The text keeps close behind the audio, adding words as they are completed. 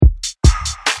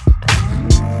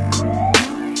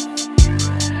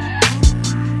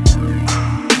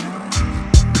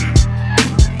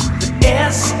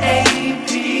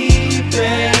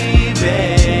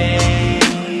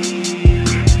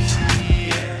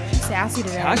sassy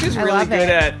today. Josh is really good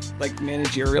at like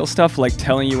managerial stuff, like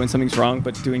telling you when something's wrong,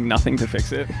 but doing nothing to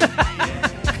fix it.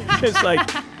 Just like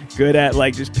good at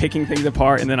like just picking things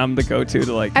apart, and then I'm the go-to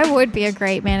to like. I would be a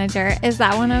great manager. Is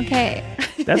that one okay?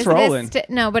 That's rolling.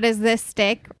 No, but is this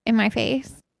stick in my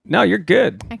face? No, you're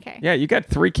good. Okay. Yeah, you got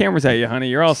 3 cameras at you, honey.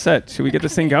 You're all set. Should we get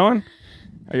this thing going?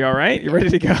 Are you all right? You ready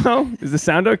to go? Is the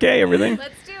sound okay? Everything?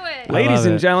 Let's do it. Ladies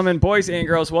and gentlemen, boys and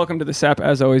girls, welcome to the SAP.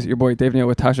 As always, your boy Dave Neal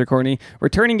with Tasha Courtney.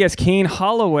 Returning guest Kane,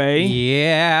 Holloway.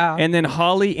 Yeah. And then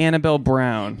Holly Anabel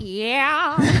Brown.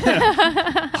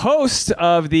 Yeah. Host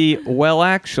of the Well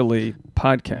Actually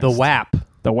podcast. The WAP.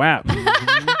 The WAP.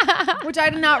 Which I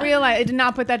did not realize. I did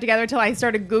not put that together until I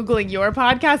started Googling your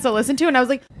podcast to listen to, and I was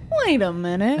like, wait a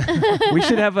minute. We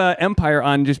should have an empire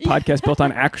on just podcast built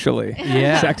on actually.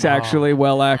 Yeah. Sex actually,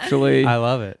 well actually. I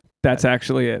love it. That's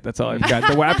actually it. That's all I've got.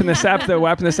 The WAP and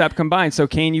the SAP combined. So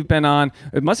Kane, you've been on,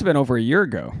 it must have been over a year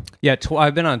ago. Yeah,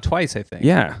 I've been on twice, I think.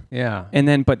 Yeah. Yeah. And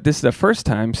then, but this is the first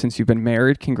time since you've been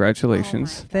married.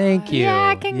 Congratulations. Thank you.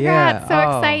 Yeah, congrats. So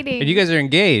exciting. And you guys are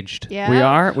engaged. Yeah. We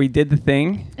are. We did the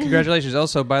thing. Congratulations.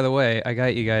 Also, by the way, I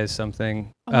got you guys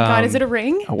something. Oh my God, is it a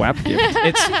ring? A WAP gift.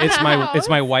 It's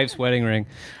my wife's wedding ring.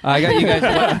 I got you guys.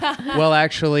 Well,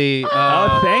 actually,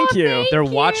 Thank you. they're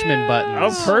Watchman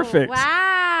buttons. Oh, perfect.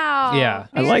 Wow. Yeah.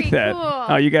 I like that. Cool.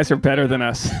 Oh, you guys are better than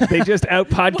us. They just out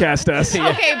podcast us.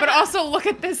 Okay, but also look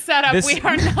at this setup. We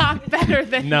are not better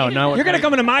than No. You're going to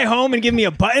come into my home and give me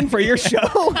a button for your show?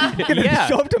 You're going to Yeah.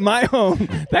 show up to my home.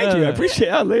 Thank you. I appreciate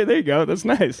it. Oh, there you go. That's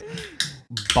nice.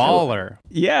 Baller.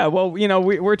 Yeah, well,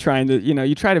 we're trying to,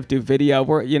 you try to do video.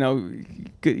 We're,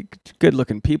 good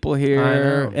looking people here. I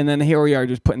know. And then here we are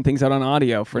just putting things out on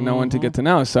audio for no one to get to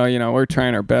know. So, we're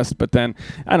trying our best. But then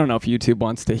I don't know if YouTube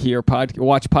wants to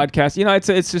watch podcasts.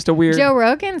 It's just a weird. Joe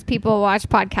Rogan's people watch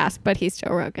podcasts, but he's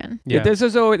Joe Rogan. Yeah.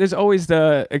 There's always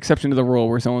the exception to the rule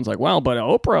where someone's like, well, but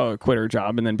Oprah quit her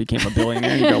job and then became a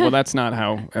billionaire. You go, well, that's not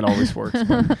how it always works.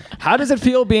 But how does it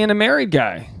feel being a married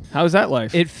guy? How's that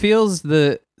life? It feels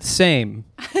the same.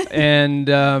 And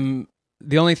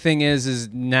the only thing is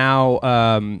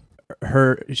now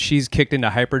she's kicked into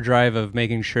hyperdrive of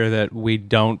making sure that we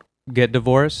don't get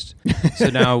divorced. So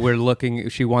now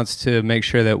she wants to make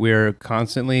sure that we're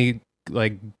constantly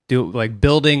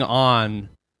building on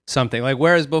something. Like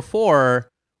whereas before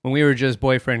when we were just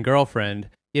boyfriend girlfriend,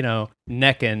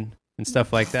 necking and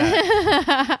stuff like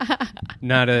that.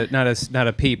 not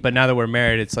a peep, but now that we're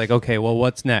married, it's like, okay, well,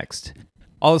 what's next?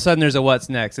 All of a sudden, there's a what's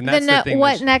next, and that's the thing.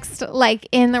 What next? Like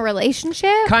in the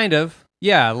relationship? Kind of,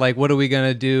 yeah. Like, what are we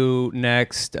gonna do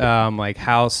next? Like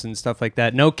house and stuff like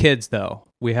that. No kids, though.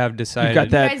 We have decided. You got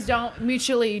that. You guys don't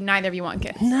mutually. Neither of you want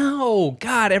kids. No,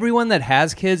 God, everyone that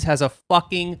has kids has a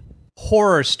fucking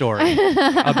horror story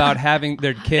about having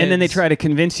their kids, And then they try to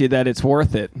convince you that it's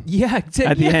worth it. Yeah,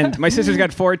 at the end. My sister's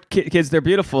got 4 kids. They're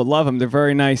beautiful. Love them. They're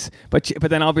very nice. But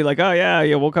then I'll be like, oh, yeah,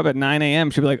 you woke up at 9 a.m.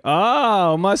 She'll be like,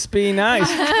 oh, must be nice.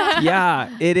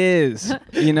 Yeah, it is.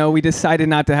 We decided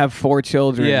not to have 4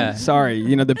 children. Yeah. Sorry.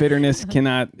 The bitterness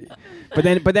cannot...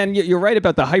 But then you're right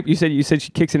about the hype. You said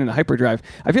she kicks it into hyperdrive.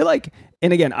 I feel like,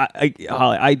 and again,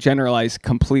 I generalize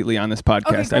completely on this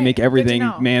podcast. Okay, I make great. everything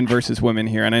Good to know. man versus women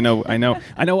here, and I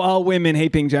know all women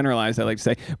hate being generalized. I like to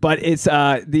say, but it's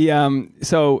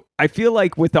so I feel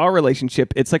like with our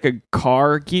relationship, it's like a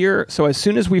car gear. So as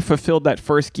soon as we fulfilled that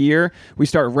first gear, we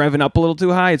start revving up a little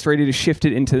too high. It's ready to shift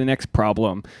it into the next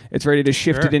problem. It's ready to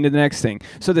shift it into the next thing.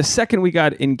 So the second we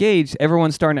got engaged,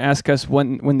 everyone's starting to ask us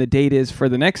when the date is for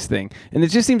the next thing. And it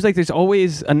just seems like there's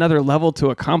always another level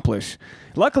to accomplish.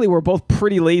 Luckily, we're both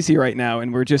pretty lazy right now,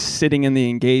 and we're just sitting in the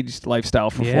engaged lifestyle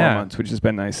for 4 months, which has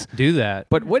been nice. do that.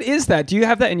 But what is that? Do you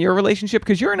have that in your relationship?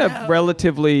 Because you're in a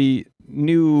relatively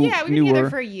new... Yeah, we've been together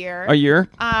for a year. A year?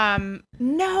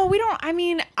 No, we don't. I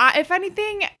mean, if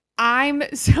anything, I'm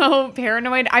so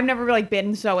paranoid. I've never really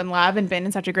been so in love and been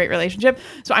in such a great relationship.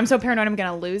 So I'm so paranoid I'm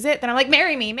going to lose it. Then I'm like,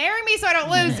 marry me so I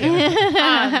don't lose you.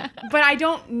 But I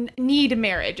don't need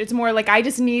marriage. It's more like I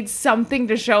just need something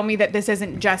to show me that this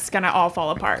isn't just going to all fall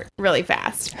apart really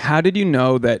fast. How did you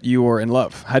know that you were in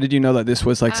love? How did you know that this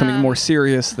was like something more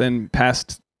serious than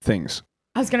past things?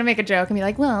 I was going to make a joke and be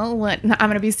like, well, what? I'm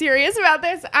going to be serious about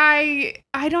this. I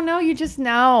don't know. You just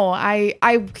know. I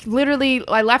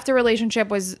left a relationship,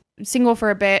 was single for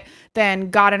a bit, then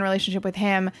got in a relationship with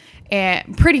him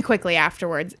and pretty quickly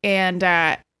afterwards. And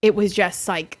it was just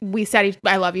like we said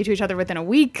I love you to each other within a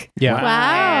week. Yeah.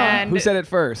 Wow. And Who said it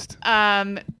first?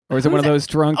 Or is it one of those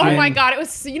drunken? Oh my God. It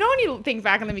was, you know, when you think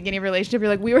back on the beginning of a relationship, you're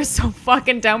like, we were so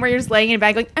fucking dumb where you're just laying in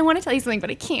bed like, I want to tell you something, but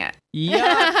I can't. Yeah,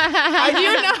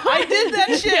 I did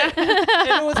that shit, Yeah.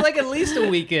 and it was like at least a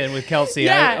weekend with Kelsey.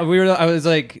 Yeah. I was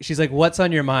like, she's like, "What's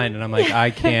on your mind?" And I'm like,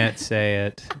 "I can't say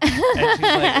it." And she's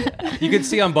like, you could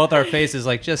see on both our faces,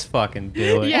 like, just fucking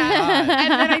do it. Yeah.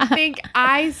 And then I think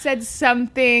I said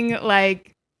something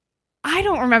like, I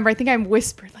don't remember. I think I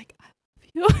whispered like,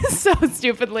 I love you so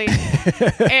stupidly.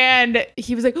 And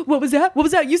he was like, what was that? What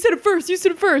was that? You said it first. You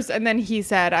said it first. And then he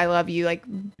said, I love you, like,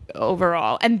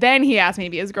 overall. And then he asked me to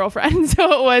be his girlfriend.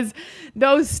 So it was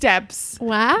those steps.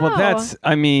 Wow. Well, that's,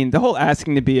 I mean, the whole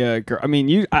asking to be a girl. I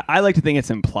mean, I like to think it's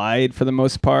implied for the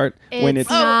most part when it's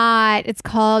not. It's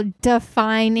called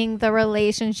defining the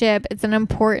relationship. It's an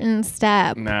important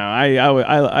step. No,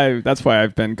 I that's why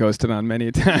I've been ghosted on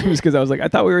many times because I was like, I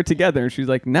thought we were together, and she's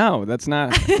like, no, that's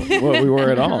not what we were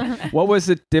at all. What was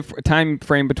the time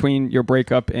frame between your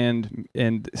breakup and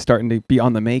starting to be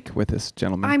on the make with this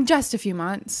gentleman? I'm just a few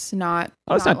months, not.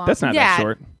 Oh, not long. that's not that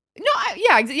short.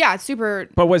 No, it's super.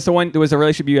 But was the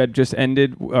relationship you had just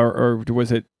ended, or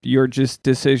was it your just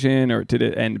decision, or did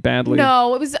it end badly?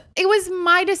 No, it was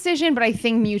my decision, but I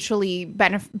think mutually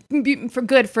for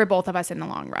good for both of us in the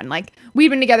long run. Like, we'd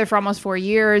been together for almost 4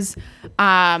 years,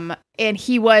 and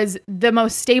he was the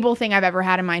most stable thing I've ever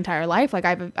had in my entire life. Like,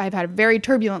 I've had a very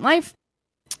turbulent life.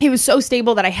 He was so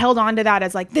stable that I held on to that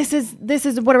as like, this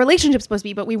is what a relationship's supposed to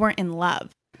be, but we weren't in love.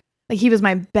 Like, he was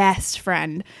my best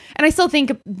friend. And I still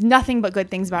think nothing but good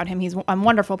things about him. He's a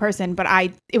wonderful person, but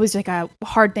it was like a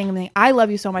hard thing. Like, I love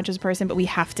you so much as a person, but we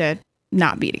have to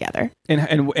not be together.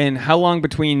 And how long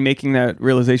between making that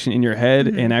realization in your head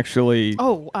and actually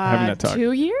having that talk?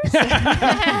 2 years?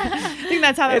 I think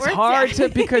that's how that works. It's hard to,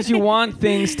 because you want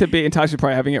things to be, and Tasha's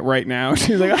probably having it right now.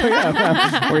 She's like, oh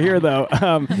yeah, we're here though.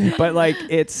 But like,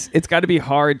 it's got to be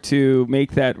hard to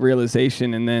make that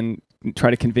realization and then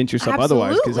try to convince yourself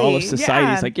otherwise, because all of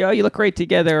society's like, yo, you look great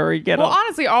together, or you get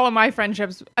honestly, all of my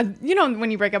friendships, you know,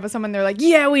 when you break up with someone, they're like,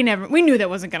 yeah, we knew that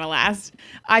wasn't gonna last.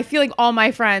 I feel like all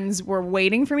my friends were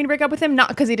waiting for me to break up with him, not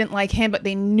because they didn't like him, but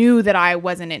they knew that I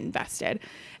wasn't invested.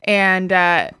 And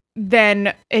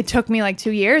then it took me like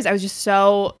 2 years. I was just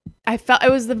I felt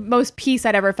it was the most peace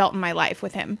I'd ever felt in my life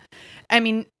with him. I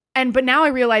mean, but now I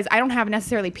realize I don't have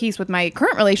necessarily peace with my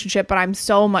current relationship, but I'm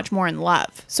so much more in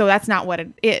love. So that's not what it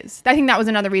is. I think that was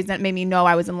another reason that made me know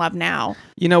I was in love now.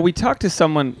 You know, we talked to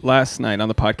someone last night on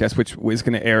the podcast, which was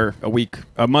going to air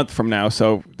a month from now.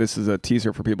 So this is a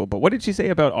teaser for people. But what did she say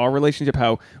about our relationship?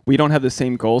 How we don't have the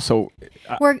same goals. So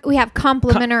we have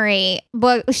complementary.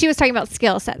 Well, she was talking about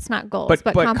skill sets, not goals,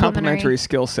 but complementary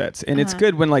skill sets. And it's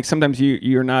good when, like, sometimes you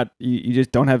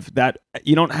just don't have that.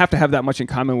 You don't have to have that much in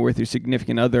common with your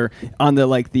significant other on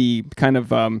the kind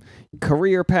of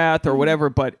career path or whatever.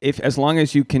 But as long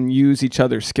as you can use each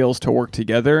other's skills to work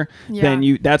together,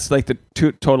 then that's like the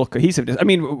total cohesiveness. I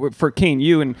mean, for Kane,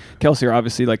 you and Kelsey are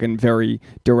obviously like in very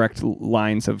direct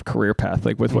lines of career path,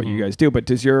 like with what you guys do. But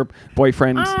does your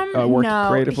boyfriend work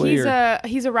creatively?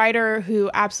 He's a writer who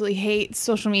absolutely hates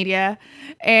social media,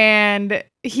 and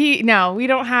he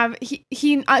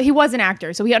was an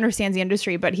actor, so he understands the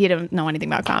industry, but he didn't know anything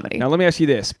about comedy. Now let me ask you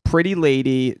this: Pretty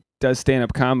Lady does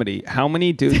stand-up comedy. How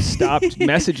many dudes stopped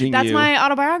messaging you? That's my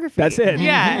autobiography. That's it.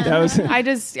 Yeah. I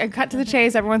cut to the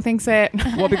chase. Everyone thinks it.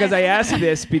 Well, because I asked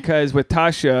this because with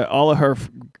Tasha, all of her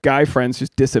guy friends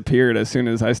just disappeared as soon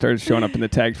as I started showing up in the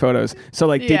tagged photos. So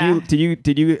like,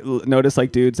 did you notice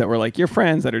like dudes that were like your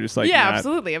friends that are just like,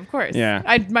 absolutely, of course. Yeah.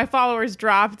 My followers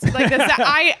dropped like this.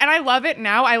 I love it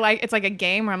now. It's like a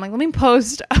game where I'm like, let me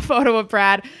post a photo of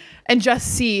Brad and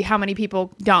just see how many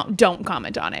people don't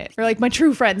comment on it, or like my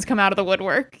true friends come out of the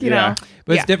woodwork, you know.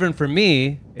 But it's different for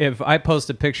me if I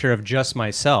post a picture of just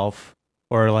myself,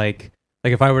 or like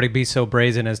if I were to be so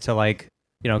brazen as to like,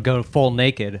 you know, go full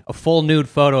naked, a full nude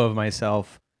photo of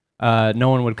myself, no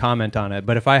one would comment on it.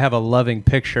 But if I have a loving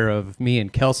picture of me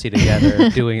and Kelsey together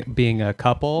being a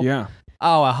couple,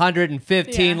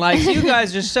 115 likes. You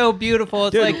guys are so beautiful.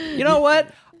 It's like, you know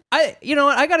what?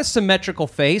 I got a symmetrical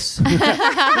face.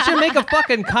 I should make a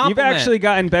fucking compliment. You've actually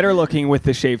gotten better looking with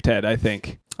the shaved head, I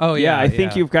think. Oh yeah, I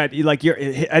think you've got like your.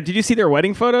 Did you see their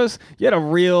wedding photos? You had a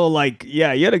real you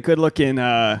had a good looking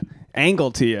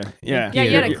angle to you. Yeah,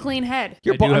 you had a clean head.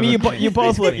 You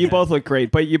both look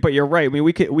great. But you're right. I mean,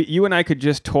 you and I could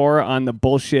just tour on the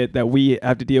bullshit that we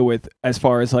have to deal with as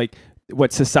far as like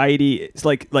what society is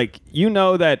like. Like, you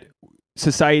know that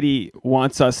society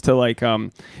wants us to like well,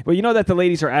 you know that the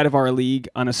ladies are out of our league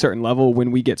on a certain level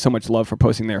when we get so much love for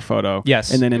posting their photo.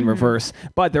 Yes. And then in reverse.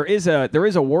 But there is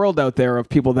a world out there of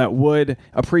people that would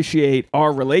appreciate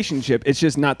our relationship. It's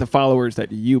just not the followers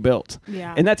that you built.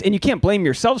 Yeah. And you can't blame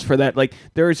yourselves for that. Like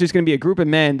there is just going to be a group of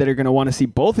men that are going to want to see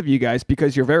both of you guys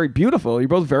because you're very beautiful. You're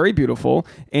both very beautiful.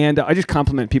 And I just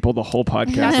compliment people the whole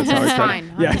podcast. That's how I try to-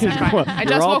 Fine. Yeah. Fine. Well, I you're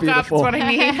just all woke up. That's beautiful. what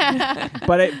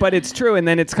I need. But it's true, and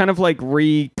then it's kind of like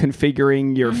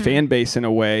reconfiguring your fan base in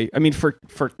a way. I mean, for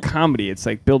comedy, it's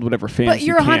like build whatever fans But you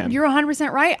you're can. you're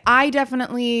 100% right. I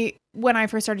definitely, when I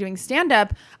first started doing stand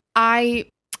up, I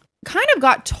kind of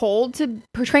got told to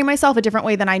portray myself a different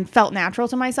way than I felt natural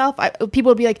to myself. People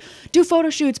would be like, do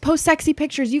photo shoots, post sexy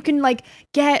pictures. You can like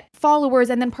get followers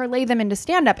and then parlay them into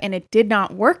stand up. And it did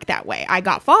not work that way. I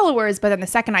got followers, but then the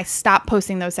second I stopped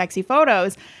posting those sexy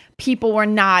photos, people were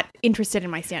not interested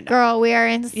in my stand-up. Girl, we are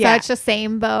in Yeah. such a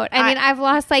same boat. I mean, I've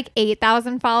lost like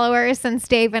 8,000 followers since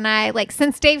Dave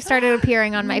started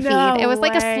appeering on my No feed. It was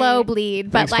like a way. slow bleed,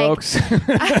 but Thanks, like, folks.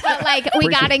 but like we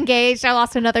got engaged. I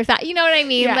lost another thought. You know what I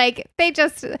mean? Yeah. Like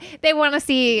they want to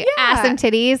see ass and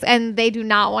titties, and they do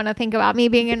not want to think about me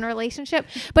being in a relationship.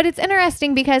 But it's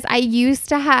interesting because I used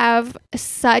to have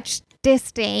such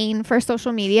disdain for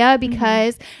social media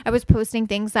because I was posting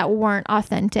things that weren't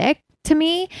authentic to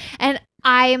me, and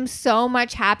I am so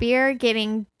much happier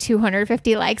getting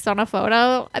 250 likes on a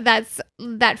photo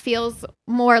that feels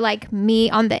more like me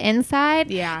on the inside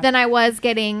than I was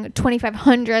getting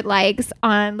 2,500 likes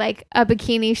on like a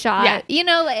bikini shot. Yeah. You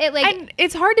know, And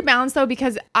it's hard to balance though,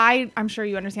 because I'm sure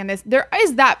you understand this. There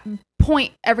is that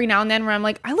point every now and then where I'm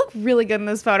like, I look really good in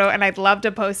this photo and I'd love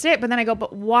to post it. But then I go,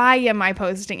 but why am I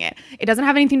posting it? It doesn't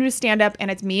have anything to do with stand up, and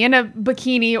it's me in a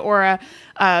bikini or a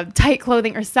tight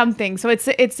clothing or something. So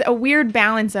it's a weird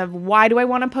balance of why do I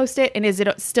want to post it, and is it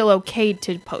still okay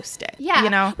to post it? Yeah.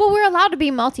 You know? Well, we're allowed to be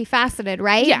multifaceted,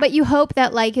 right? Yeah. But you hope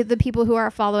that like the people who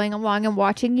are following along and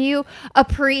watching you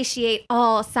appreciate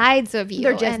all sides of you.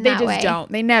 They just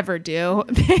don't. They never do.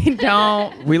 They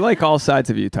don't. We like all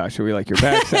sides of you, Tasha. We like your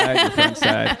backside, your front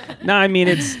side. No, I mean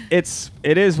it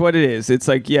is what it is. It's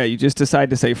like, yeah, you just decide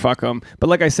to say fuck them. But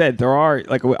like I said, there are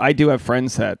like I do have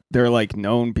friends that they're like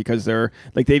known because they're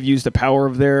like they've used the power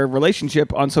of their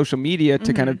relationship on social media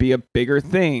to kind of be a bigger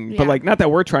thing. Yeah. But like not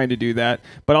that we're trying to do that,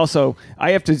 but also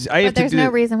I have to. But there's no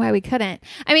reason why we couldn't.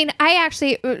 I mean, I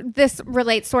actually, this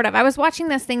relates sort of. I was watching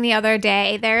this thing the other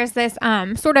day. There's this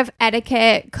sort of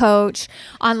etiquette coach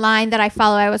online that I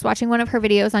follow. I was watching one of her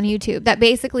videos on YouTube that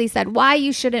basically said why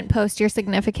you shouldn't post your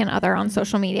significant other on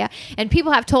social media. And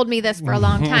people have told me this for a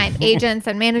long time. Agents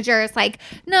and managers, like,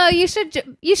 no, you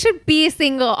should be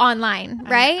single online,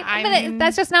 right? But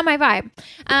that's just not my vibe.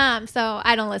 So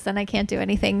I don't listen. I can't do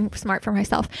anything smart for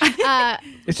myself.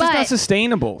 It's just not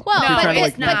sustainable. Well, If you're but, trying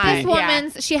to, this, but this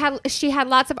woman's she had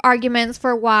lots of arguments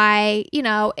for why, you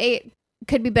know, it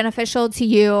could be beneficial to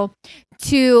you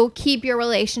to keep your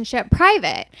relationship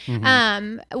private.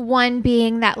 One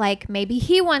being that like maybe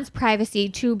he wants privacy,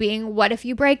 two being what if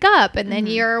you break up and then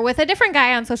you're with a different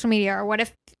guy on social media, or what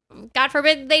if God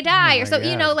forbid they die, or so,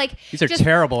 you know, like these are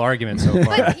terrible arguments so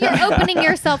far. but you're opening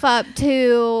yourself up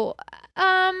to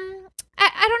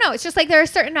I don't know. It's just like there are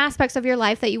certain aspects of your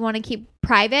life that you want to keep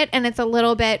private, and it's a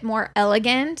little bit more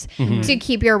elegant to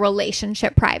keep your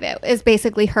relationship private, is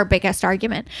basically her biggest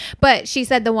argument. But she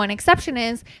said the one exception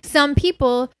is some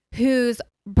people whose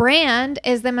brand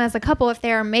is them as a couple, if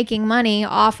they're making money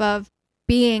off of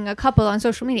being a couple on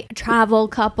social media, a travel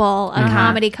couple, a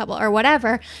comedy couple, or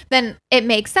whatever, then it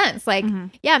makes sense. Like,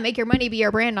 yeah, make your money be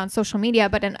your brand on social media,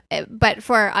 but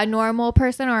for a normal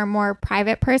person or a more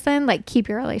private person, like keep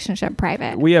your relationship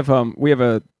private. We have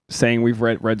a saying we've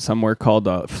read somewhere called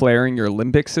flaring your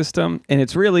limbic system, and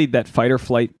it's really that fight or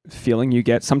flight feeling you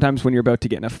get sometimes when you're about to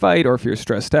get in a fight or if you're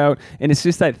stressed out, and it's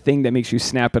just that thing that makes you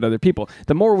snap at other people.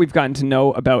 The more we've gotten to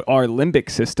know about our limbic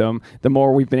system, the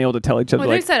more we've been able to tell each other. Well,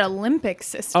 like, they said Olympic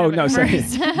system. oh no, sorry.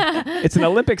 It's an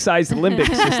Olympic-sized limbic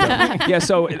system. Yeah,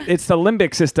 so it's the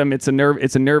limbic system. It's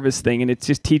a nervous thing, and it's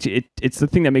just it's the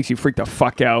thing that makes you freak the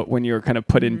fuck out when you're kind of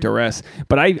put in duress.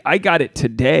 But I got it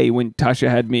today when Tasha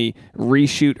had me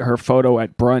reshoot her photo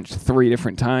at brunch 3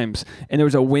 different times, and there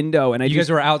was a window, and You guys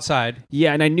were outside,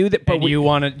 and I knew that, but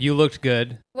and you looked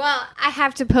good. Well, I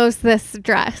have to post this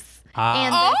dress.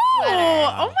 And this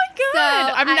sweater. Oh my god!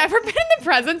 So I've never been in the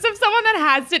presence of someone that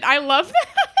has it. I love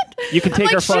that. You can take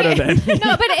like, her photo then.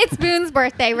 No, but it's Boone's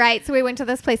birthday, right? So we went to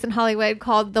this place in Hollywood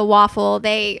called The Waffle.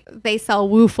 They sell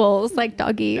woofles, like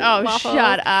doggy waffles.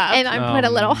 Shut up. And I put a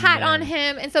little hat man. on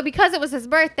him. And so because it was his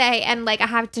birthday and like I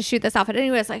have to shoot this outfit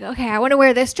anyway, it's like, okay, I want to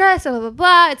wear this dress, blah, blah,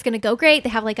 blah. It's going to go great. They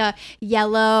have like a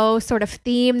yellow sort of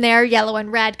theme there. Yellow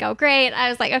and red go great. I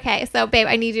was like, okay, so babe,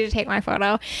 I need you to take my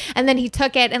photo. And then he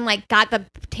took it and like got the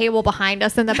table behind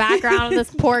us in the background.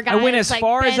 This poor guy I went was, as like,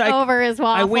 far as bent over his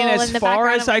waffle. I went as in the far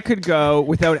background. as I could go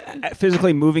without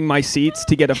physically moving my seats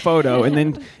to get a photo,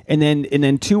 and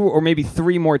then 2 or maybe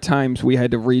 3 more times we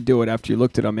had to redo it after you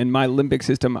looked at them. In my limbic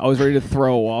system, I was ready to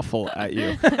throw a waffle at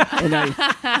you, and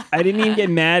I didn't even get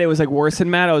mad. It was like worse than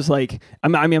mad. I was like,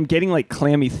 I'm getting like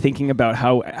clammy thinking about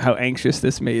how anxious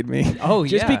this made me. Oh,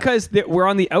 just yeah. because we're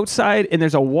on the outside and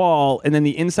there's a wall, and then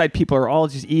the inside people are all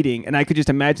just eating, and I could just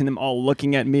imagine them all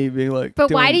looking at me, being like,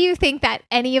 But why do you think that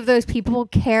any of those people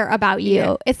care about you?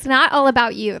 Yeah. It's not all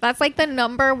about you. That's like the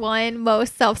number one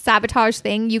most self-sabotage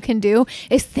thing you can do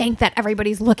is think that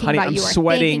everybody's looking Honey, about I'm you or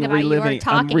sweating, thinking about you or reliving. I'm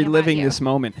talking reliving about you. this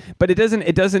moment, but it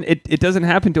doesn't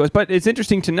happen to us. But it's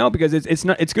interesting to know because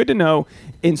it's good to know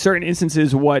in certain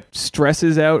instances what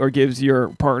stresses out or gives your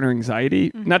partner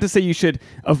anxiety. Mm-hmm. Not to say you should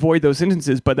avoid those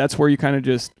instances, but that's where you kind of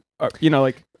just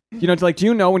do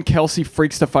you know when Kelsey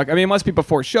freaks the fuck? I mean, it must be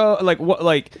before show. Like what?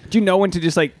 Like, do you know when to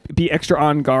just like be extra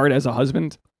on guard as a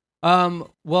husband?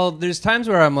 Well, there's times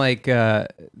where I'm like,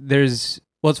 it's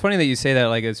funny that you say that,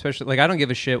 like, especially, like, I don't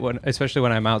give a shit especially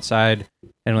when I'm outside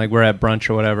and, like, we're at brunch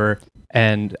or whatever,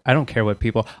 and I don't care what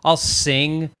I'll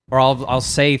sing or I'll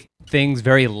say things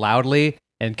very loudly,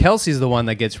 and Kelsey's the one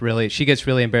that gets really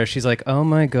embarrassed. She's like, oh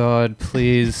my God,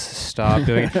 please stop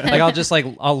doing it. Like,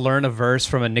 I'll learn a verse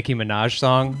from a Nicki Minaj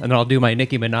song, and then I'll do my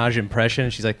Nicki Minaj impression,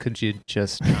 and she's like, could you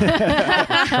just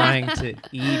I'm trying to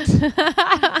eat?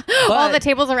 All the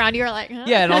tables around you are like, huh?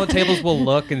 Yeah, and all the tables will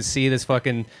look and see this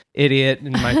fucking idiot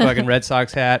in my fucking Red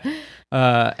Sox hat.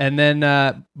 And then,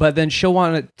 but then she'll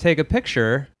want to take a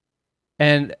picture.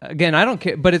 And again, I don't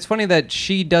care. But it's funny that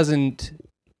she doesn't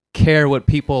care what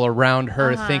people around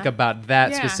her think about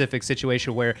that specific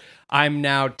situation where I'm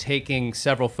now taking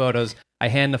several photos. I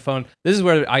hand the phone. This is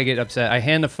where I get upset. I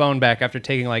hand the phone back after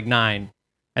taking like 9.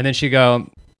 And then she go,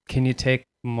 can you take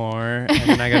more? And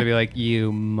then I got to be like,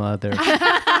 you mother.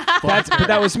 But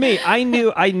that was me. I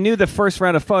knew the first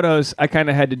round of photos I kind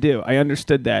of had to do. I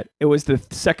understood that. It was the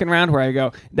second round where I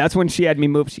go, that's when she had me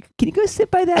move. Can you go sit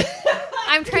by that?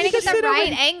 I'm trying to get the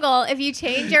right angle. If you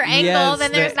change your angle, Yes,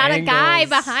 then there's the not a guy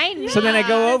angles. behind you. So then I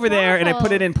go over there and I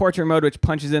put it wonderful. in portrait mode, which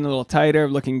punches in a little tighter,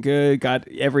 looking good. Got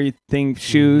everything,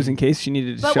 shoes in case she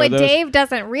needed to But show what those. Dave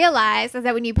doesn't realize is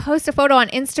that when you post a photo on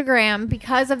Instagram,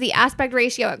 because of the aspect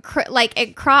ratio,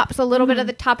 it crops a little bit of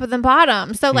the top of the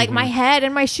bottom. So like my head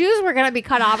and my shoes were gonna be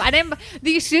cut off.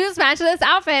 These shoes match this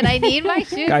outfit. I need my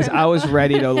shoes. Guys, I was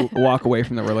ready to walk away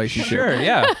from the relationship. Sure,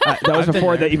 yeah. That was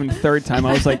before the even third time.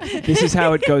 I was like, this is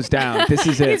how it goes down. This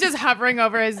is it. He's just hovering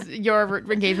over your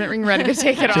engagement ring, ready to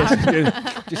take it off.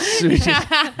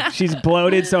 She's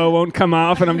bloated, so it won't come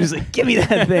off, and I'm just like, give me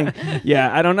that thing.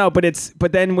 Yeah, I don't know, but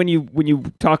then when you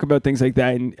talk about things like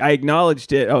that, and I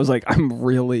acknowledged it, I was like, I'm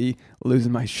really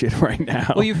losing my shit right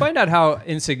now. Well, you find out how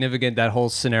insignificant that whole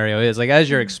scenario is. Like, as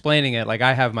you're explaining it, like,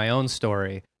 I have my own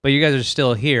story, but you guys are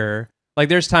still here. Like,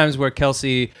 there's times where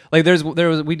Kelsey, like,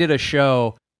 we did a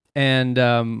show, and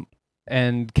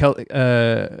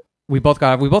we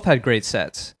both had great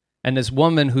sets. And this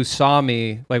woman who saw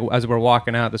me, like, as we're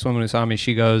walking out, this woman who saw me,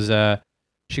 she goes,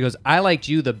 I liked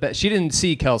you the best. She didn't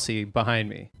see Kelsey behind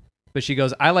me, but she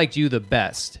goes, I liked you the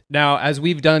best. Now, as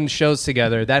we've done shows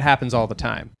together, that happens all the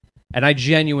time. And I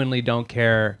genuinely don't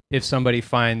care if somebody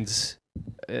finds,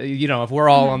 if we're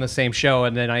all on the same show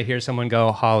and then I hear someone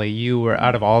go, Holly, you were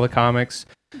out of all the comics,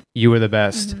 you were the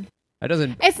best. Mm-hmm. That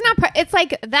doesn't. It's not. It's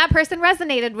like that person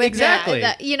resonated with Exactly.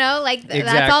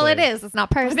 that's all it is. It's not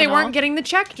personal. They weren't getting the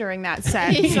check during that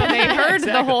set, so they heard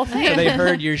the whole thing. So they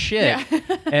heard your shit.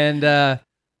 And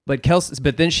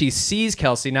but then she sees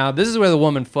Kelsey. Now this is where the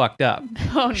woman fucked up.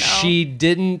 Oh no.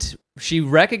 She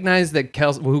recognized that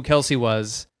who Kelsey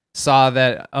was, saw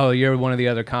that, oh, you're one of the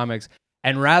other comics,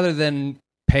 and rather than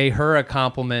pay her a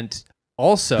compliment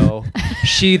also,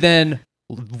 she then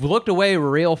looked away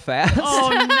real fast. Oh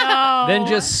no. Then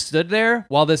just stood there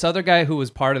while this other guy who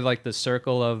was part of like the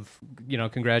circle of,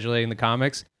 congratulating the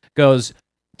comics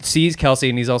sees Kelsey,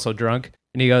 and he's also drunk,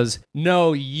 and he goes,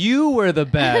 no, you were the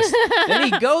best.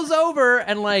 Then he goes over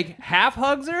and like half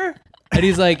hugs her, and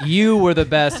he's like, you were the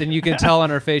best. And you can tell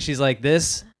on her face, she's like,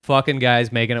 this fucking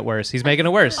guy's making it worse. He's making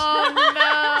it worse. Oh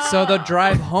no. So the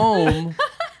drive home,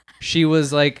 she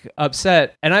was like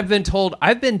upset. And I've been told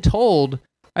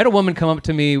I had a woman come up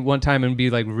to me one time and be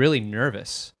like really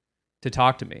nervous to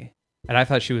talk to me. And I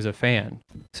thought she was a fan.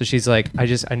 So she's like,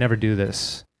 I never do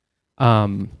this.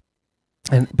 But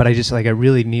I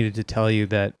really needed to tell you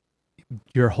that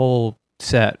your whole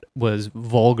set was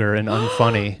vulgar and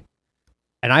unfunny.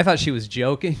 And I thought she was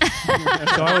joking.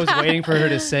 So I was waiting for her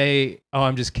to say, "Oh,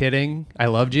 I'm just kidding. I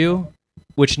loved you,"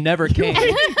 which never came.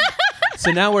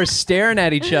 So now we're staring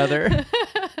at each other.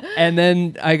 And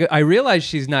then I realized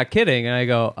she's not kidding. And I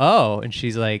go, "Oh." And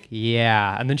she's like,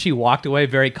 "Yeah." And then she walked away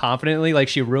very confidently, like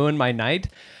she ruined my night.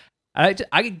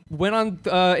 I went on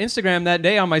Instagram that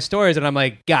day on my stories, and I'm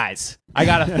like, "Guys, I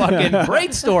got a fucking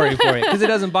great story for you," because it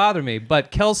doesn't bother me.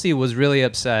 But Kelsey was really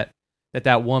upset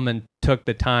that woman took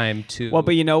the time to... Well,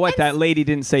 but you know what? That lady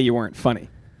didn't say you weren't funny.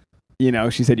 You know,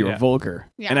 she said you were vulgar.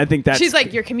 Yeah. And I think that's... She's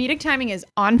like, your comedic timing is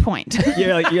on point.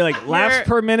 You're like laughs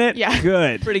per minute? Yeah.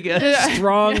 Good. Pretty good.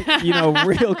 Strong,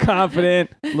 real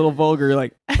confident, little vulgar. You're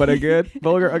like, but a good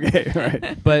vulgar? Okay, all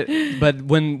right. But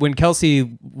when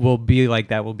Kelsey will be like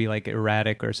that, will be like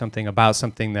erratic or something about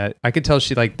something that I could tell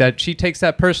she like that she takes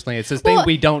that personally. It's this thing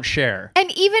we don't share.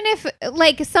 And even if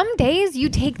like some days you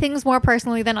take things more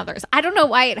personally than others. I don't know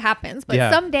why it happens, but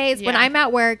some days when I'm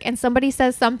at work and somebody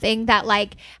says something that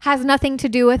like has nothing to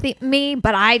do with me,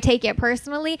 but I take it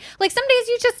personally. Like some days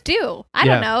you just do. I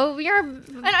don't know.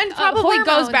 And probably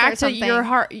goes back to your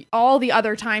heart, all the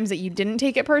other times that you didn't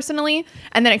take it personally,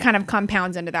 and then it kind of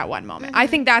compounds into that one moment. I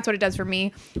think that's what it does for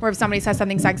me. Where if somebody says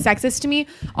something sexist to me,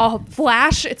 I'll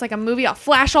flash. It's like a movie. I'll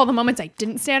flash all the moments I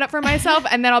didn't stand up for myself,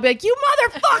 and then I'll be like, "You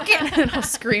motherfucking!" and I'll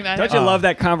scream at it. Don't you love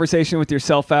that conversation with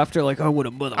yourself after, like, "Oh, what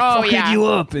a motherfucker you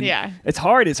up?" And it's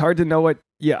hard. It's hard to know what.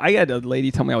 Yeah, I had a lady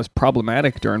tell me I was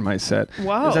problematic during my set.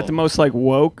 Whoa. It was at the most like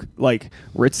woke, like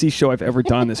ritzy show I've ever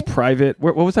done. This private,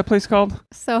 what was that place called?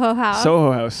 Soho House.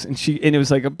 Soho House. And it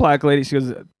was like a black lady. She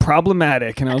goes,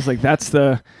 problematic. And I was like, that's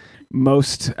the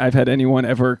most I've had anyone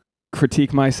ever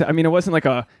critique my set. I mean, it wasn't like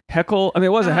a heckle. I mean,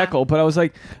 it was a heckle, but I was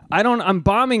like, I'm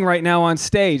bombing right now on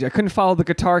stage. I couldn't follow the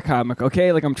guitar comic,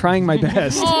 okay? Like, I'm trying my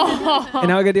best. And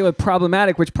now I got to deal with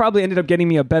problematic, which probably ended up getting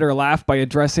me a better laugh by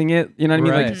addressing it. You know what I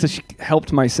mean? Right. Like, so she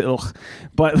helped myself.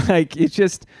 But, like, it's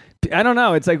just... I don't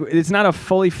know. It's like it's not a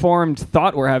fully formed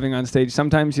thought we're having on stage.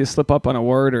 Sometimes you slip up on a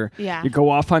word, or you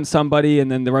go off on somebody, and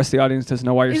then the rest of the audience doesn't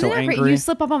know why you're so angry. You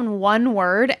slip up on one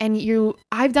word, and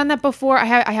I've done that before. I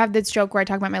have this joke where I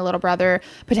talk about my little brother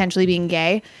potentially being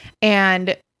gay,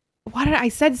 and I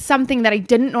said something that I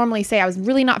didn't normally say. I was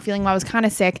really not feeling well. I was kind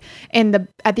of sick, and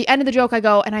at the end of the joke, I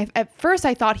go, and at first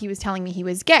I thought he was telling me he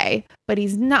was gay, but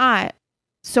he's not.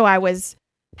 So I was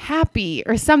happy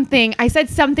or something. I said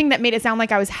something that made it sound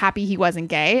like I was happy he wasn't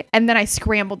gay, and then I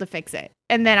scrambled to fix it,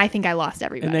 and then I think I lost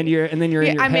everybody. And then you're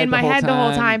I'm in my head the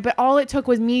whole time, but all it took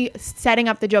was me setting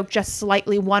up the joke just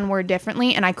slightly one word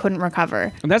differently, and I couldn't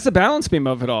recover. And that's the balance beam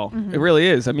of it all. It really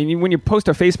is. I mean, when you post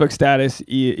a Facebook status,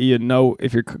 you know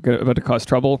if you're about to cause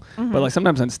trouble, but like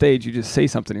sometimes on stage you just say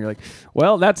something and you're like,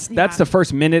 well, that's the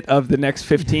first minute of the next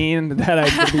 15 that I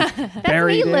could be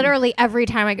buried That's me in. literally every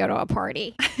time I go to a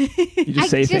party. You just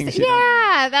say things.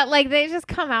 That like they just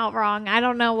come out wrong. I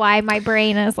don't know why my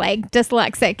brain is like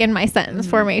dyslexic in my sentence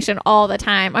formation all the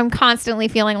time. I'm constantly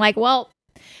feeling like, well,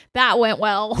 that went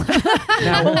well.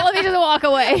 Now, let me just walk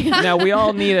away. Now we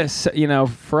all need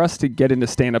for us to get into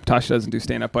stand up. Tasha doesn't do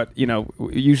stand up, but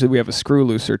usually we have a screw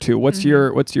loose or two. What's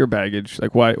your baggage?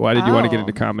 Like why did you want to get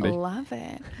into comedy? Love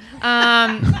it.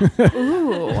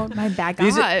 Ooh, my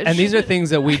baggage. These are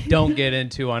things that we don't get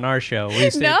into on our show. We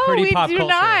stay pretty pop culture.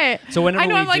 Not. So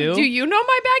whenever do you know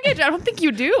my baggage? I don't think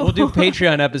you do. We'll do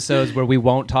Patreon episodes where we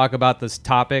won't talk about this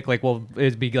topic. Like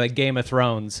it'd be like Game of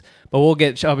Thrones. But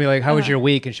I'll be like, how was your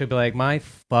week? And she'll be like, my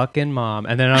fucking mom.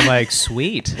 And then I'm like,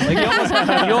 sweet. Like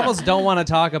you almost don't want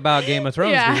to talk about Game of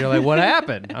Thrones because you're like, what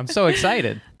happened? I'm so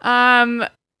excited.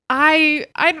 I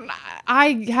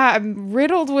am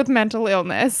riddled with mental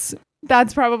illness.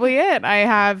 That's probably it. I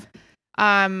have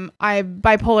I'm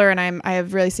bipolar, and I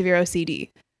have really severe OCD.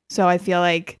 So I feel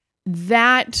like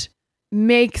that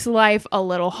makes life a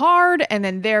little hard, and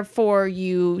then therefore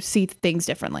you see things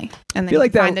differently, and then you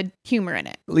find the humor in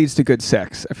it. Leads to good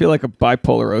sex. I feel like a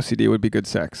bipolar OCD would be good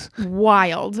sex.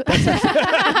 Wild. Doesn't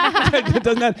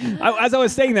that? As I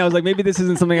was saying that, I was like, maybe this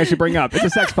isn't something I should bring up. It's a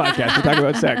sex podcast. We're talking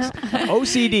about sex.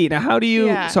 OCD. Now, how do you?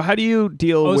 Yeah. So how do you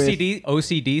deal with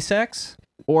OCD sex?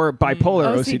 Or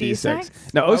bipolar OCD sex.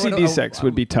 Now, OCD sex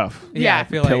would be tough. Yeah, I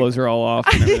feel pillows are all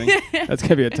off and everything. That's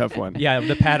gonna be a tough one. Yeah,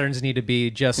 the patterns need to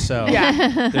be just so.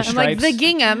 Yeah, I'm like the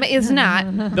gingham is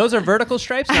not. Those are vertical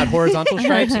stripes, not horizontal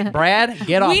stripes. Brad,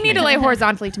 get off. We need to lay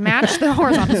horizontally to match the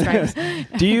horizontal stripes.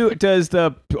 Does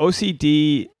the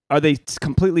OCD are they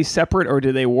completely separate, or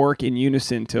do they work in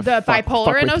unison to The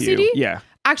bipolar and with OCD? you? Yeah.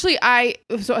 Actually,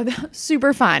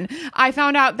 super fun. I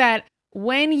found out that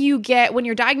when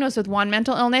you're diagnosed with one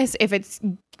mental illness, if it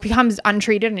becomes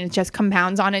untreated and it just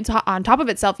compounds on top of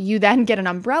itself, you then get an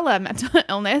umbrella mental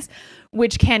illness,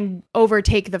 which can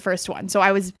overtake the first one. So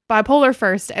I was bipolar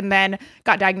first, and then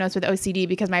got diagnosed with OCD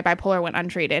because my bipolar went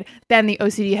untreated. Then the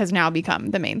OCD has now become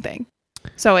the main thing.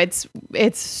 So it's Do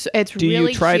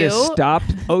really you try cute. to stop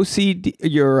OCD?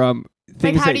 Your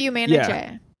things Like, how that- do you manage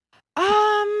yeah. it?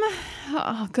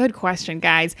 Good question,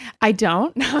 guys. I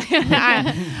don't.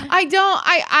 I don't.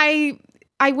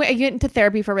 I went into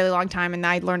therapy for a really long time, and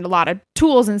I learned a lot of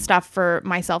tools and stuff for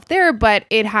myself there, but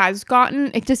it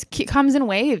just comes in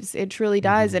waves. It truly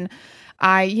does. And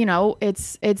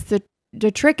it's the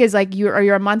trick is like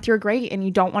you're a month you're great and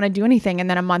you don't want to do anything, and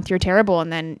then a month you're terrible,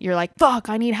 and then you're like, fuck,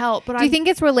 I need help. But Do you think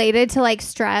it's related to like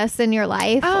stress in your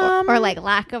life or like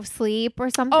lack of sleep or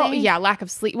something? Oh yeah, lack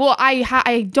of sleep. Well,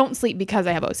 I don't sleep because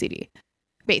I have OCD.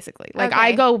 Basically, like Okay.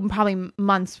 I go probably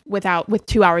months with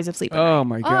 2 hours of sleep. Oh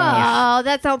my gosh. Oh,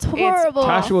 that sounds horrible.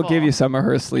 Tasha will awful. give you some of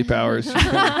her sleep hours. She's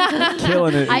been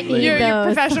killing it. I need lately. You're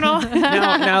those. professional.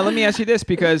 Now let me ask you this,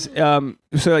 because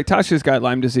so like Tasha's got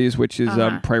Lyme disease, which is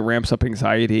Uh-huh. probably ramps up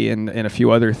anxiety and a few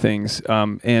other things.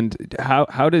 And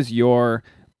how does your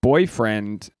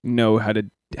boyfriend know how to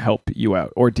help you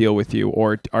out or deal with you,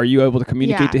 or are you able to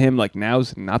communicate Yeah. to him like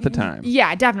now's not the time?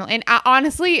 Yeah, definitely. And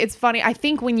honestly, it's funny. I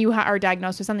think when you are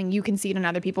diagnosed with something, you can see it in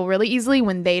other people really easily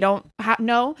when they don't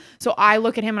know. So I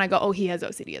look at him and I go, oh, he has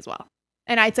OCD as well.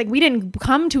 And it's like we didn't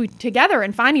come together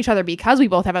and find each other because we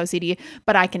both have OCD,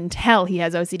 but I can tell he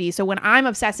has OCD. So when I'm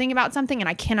obsessing about something and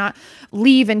I cannot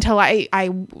leave until I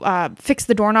fix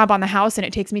the doorknob on the house and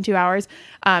it takes me 2 hours,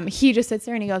 he just sits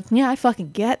there and he goes, yeah, I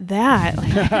fucking get that.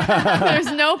 Like,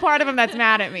 there's no part of him that's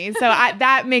mad at me. So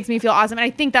that makes me feel awesome. And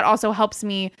I think that also helps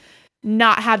me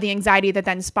not have the anxiety that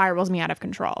then spirals me out of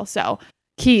control. So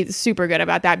he's super good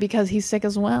about that because he's sick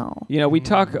as well. You know, we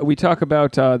talk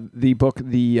about the book,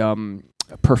 the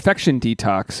Perfection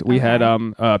Detox. We had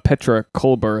Petra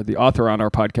Kolber, the author, on our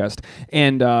podcast,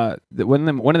 and one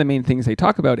of the main things they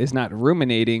talk about is not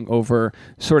ruminating over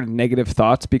sort of negative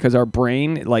thoughts, because our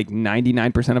brain, like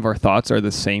 99% of our thoughts are the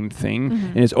same thing,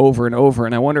 and it's over and over.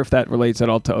 And I wonder if that relates at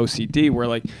all to OCD, where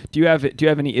like, do you have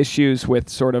any issues with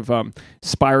sort of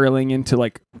spiraling into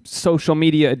like social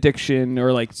media addiction,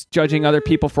 or like judging other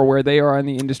people for where they are in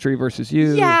the industry versus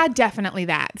you? Yeah, definitely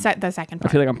that. The second I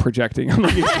part. feel like I'm projecting. I'm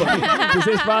like, does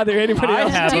this bother anybody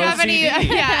else? have Do you have OCD. any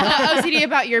OCD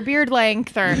about your beard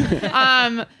length or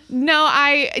no,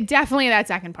 I definitely that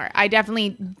second part. I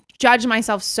definitely judge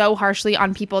myself so harshly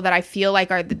on people that I feel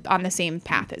like are on the same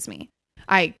path as me.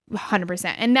 I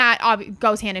 100%. And that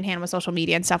goes hand in hand with social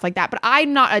media and stuff like that. But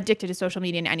I'm not addicted to social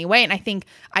media in any way. And I think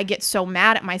I get so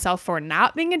mad at myself for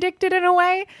not being addicted in a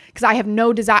way because I have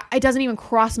no desire. It doesn't even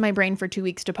cross my brain for 2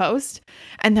 weeks to post.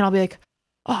 And then I'll be like,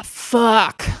 oh,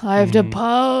 fuck, I have to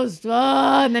post.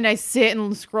 And then I sit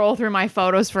and scroll through my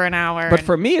photos for an hour. But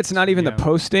for me, it's not even the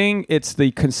posting, it's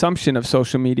the consumption of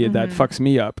social media that fucks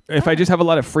me up. If I just have a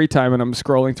lot of free time and I'm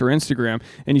scrolling through Instagram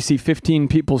and you see 15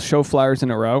 people's show flyers in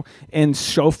a row, and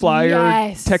show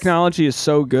flyer technology is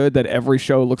so good that every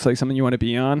show looks like something you want to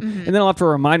be on. And then I'll have to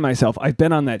remind myself, I've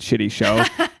been on that shitty show.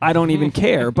 I don't even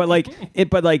care. But like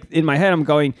in my head, I'm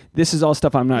going, this is all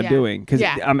stuff I'm not doing, because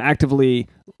I'm actively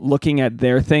looking at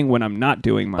their thing when I'm not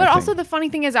doing my thing. But also the funny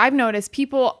thing is I've noticed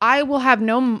I will have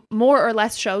no more or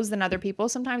less shows than other people.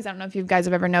 Sometimes, I don't know if you guys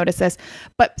have ever noticed this,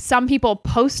 but some people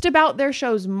post about their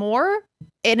shows more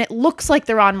and it looks like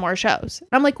they're on more shows. And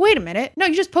I'm like, wait a minute. No,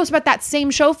 you just post about that same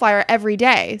show flyer every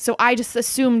day. So I just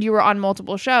assumed you were on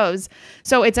multiple shows.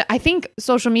 So I think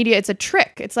social media, it's a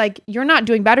trick. It's like, you're not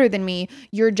doing better than me.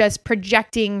 You're just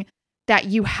projecting that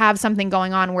you have something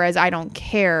going on, whereas I don't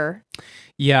care.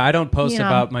 Yeah, I don't post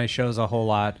about my shows a whole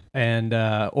lot, and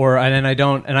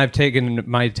I've taken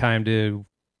my time to,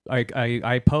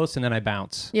 I post and then I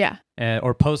bounce. Yeah.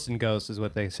 Or post and ghost is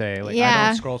what they say. Like, I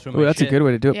don't scroll through my that's shit. a good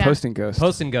way to do it. Post and ghost.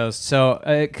 Post and ghost. So,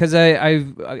 because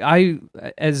I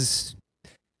as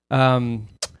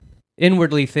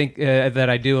inwardly think that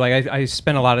I do, like I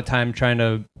spend a lot of time trying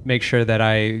to make sure that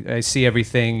I see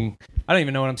everything. I don't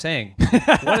even know what I'm saying.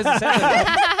 What does it say?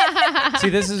 See,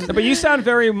 this is. But you sound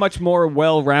very much more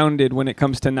well-rounded when it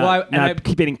comes to not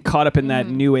getting caught up in that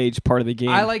new age part of the game.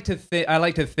 I like to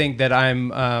think that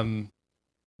I'm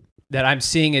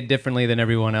seeing it differently than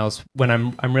everyone else when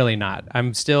I'm really not.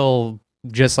 I'm still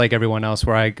just like everyone else,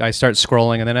 where I start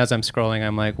scrolling, and then as I'm scrolling,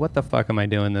 I'm like, what the fuck am I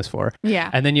doing this for? Yeah.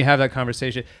 And then you have that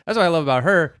conversation. That's what I love about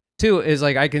her too is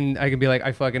like I can be like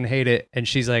I fucking hate it, and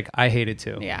she's like I hate it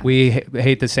too. Yeah. We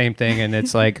hate the same thing, and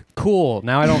it's like cool.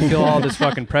 Now I don't feel all this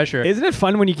fucking pressure. Isn't it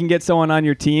fun when you can get someone on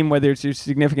your team, whether it's your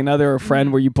significant other or a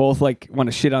friend, where you both like want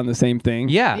to shit on the same thing?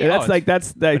 Yeah.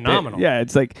 That's phenomenal.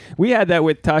 It's like we had that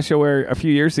with Tasha, where a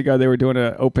few years ago they were doing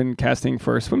an open casting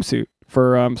for a swimsuit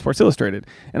for Sports Illustrated,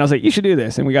 and I was like, you should do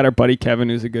this. And we got our buddy Kevin,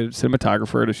 who's a good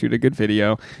cinematographer, to shoot a good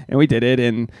video, and we did it.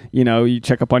 And you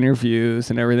check up on your views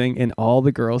and everything, and all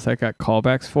the girls that got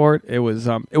callbacks for it, it was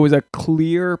a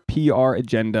clear PR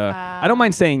agenda. I don't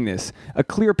mind saying this, a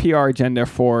clear PR agenda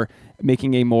for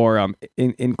making a more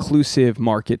inclusive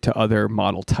market to other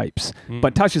model types.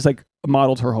 But Tasha's like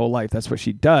modeled her whole life, that's what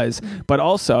she does. But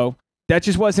also, that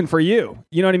just wasn't for you.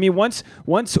 You know what I mean? Once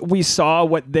we saw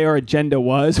what their agenda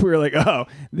was, we were like, oh,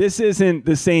 this isn't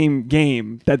the same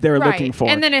game that they're looking for.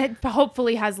 And then it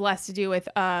hopefully has less to do with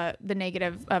the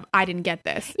negative of I didn't get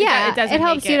this. Yeah, it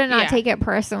helps you to not take it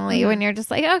personally when you're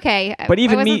just like, okay, but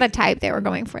even I wasn't the type they were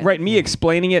going for. Right, me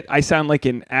explaining it, I sound like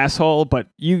an asshole, but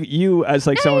you as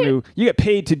like someone who, you get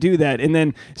paid to do that, and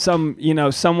then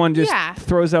someone just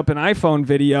throws up an iPhone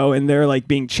video and they're like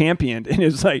being championed, and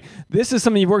it's like, this is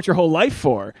something you've worked your whole life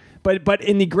for, but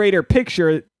in the greater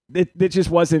picture, it just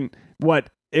wasn't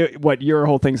what your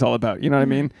whole thing's all about. You know what I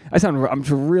mean? I'm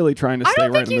really trying to stay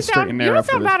right in the straight and narrow. You don't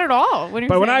sound bad at all.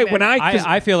 But when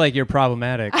I feel like you're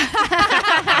problematic.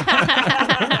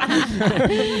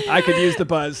 I could use the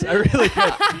buzz. I really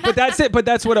could. But that's it. But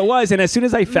that's what it was. And as soon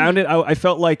as I found it, I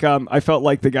felt like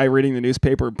the guy reading the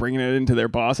newspaper, bringing it into their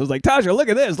boss. I was like, Tasha, look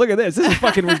at this. This is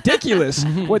fucking ridiculous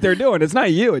what they're doing. It's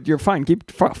not you. You're fine.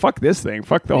 Fuck this thing.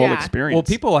 Fuck the whole experience. Well,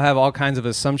 people will have all kinds of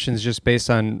assumptions just based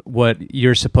on what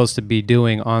you're supposed to be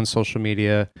doing on social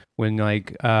media. When I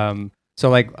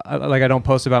don't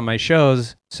post about my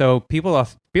shows, so people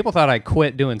thought I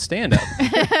quit doing stand up.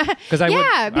 Because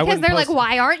they're like,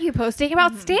 why aren't you posting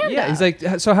about stand up? Yeah, he's like,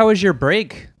 so how was your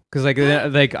break? Because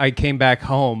I came back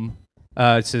home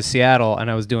to Seattle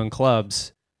and I was doing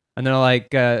clubs, and they're like,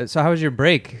 so how was your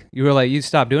break? You were like, you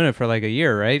stopped doing it for like a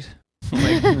year, right? I'm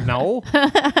like, no.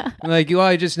 I'm like,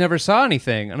 I just never saw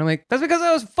anything. And I'm like, that's because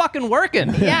I was fucking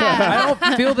working. Yeah. I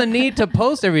don't feel the need to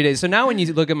post every day. So now when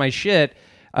you look at my shit,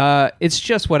 it's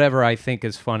just whatever I think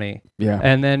is funny. Yeah.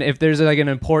 And then if there's like an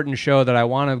important show that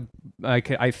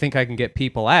I think I can get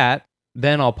people at,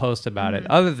 then I'll post about it.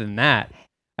 Other than that,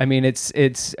 I mean,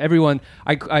 it's everyone.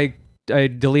 I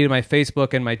deleted my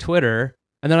Facebook and my Twitter,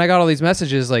 and then I got all these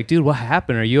messages like, dude, what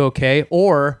happened? Are you okay?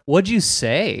 Or what'd you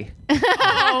say?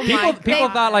 People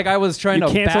thought like I was trying to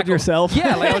canceled yourself.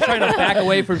 Yeah, like I was trying to back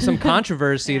away from some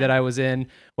controversy that I was in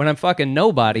when I'm fucking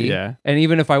nobody. Yeah. And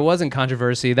even if I wasn't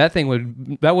controversy, that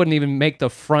wouldn't even make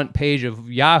the front page of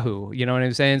Yahoo. You know what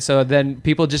I'm saying? So then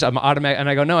people just I'm automatic, and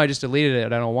I go, no, I just deleted it.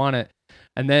 I don't want it.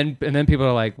 And then people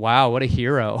are like, wow, what a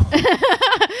hero.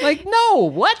 Like,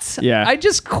 no, what? Yeah. I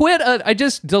just quit. I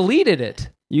just deleted it.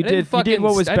 You did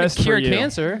what was best for you.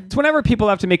 Cancer. It's whenever people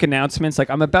have to make announcements like,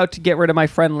 I'm about to get rid of my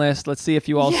friend list. Let's see if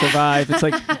you all survive. It's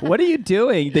like, what are you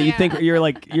doing? That you think you're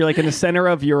like in the center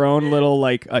of your own little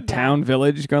like a town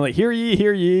village, going like, hear ye,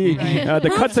 hear ye.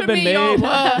 The cuts have been made.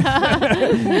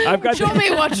 I've got. Show me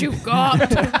what you've got.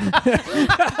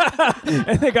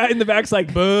 And the guy in the back's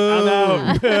like, boo, I'm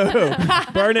out.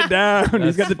 Boo. Burn it down.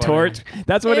 He's got the torch.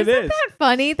 That's what it is. Isn't that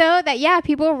funny though? That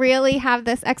people really have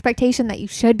this expectation that you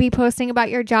should be posting about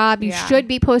your job. You should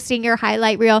be posting your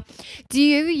highlight reel. Do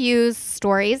you use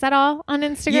stories at all on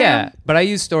Instagram? Yeah, but I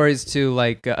use stories to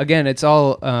like again, it's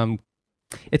all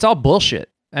bullshit,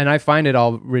 and I find it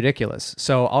all ridiculous.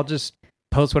 So I'll just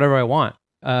post whatever I want.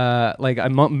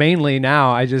 Mainly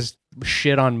now I just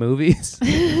shit on movies,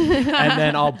 and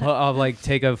then I'll like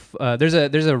take there's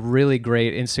a really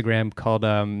great Instagram called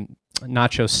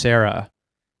Nacho Sarah.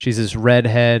 She's this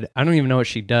redhead. I don't even know what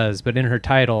she does, but in her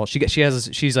title,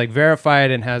 she's like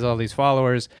verified and has all these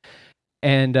followers.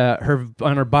 And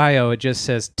on her bio, it just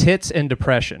says tits and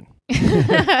depression.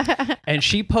 And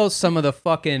she posts some of the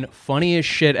fucking funniest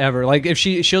shit ever. Like if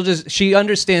she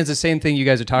understands the same thing you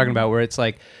guys are talking about, where it's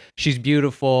like she's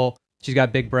beautiful, she's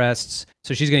got big breasts,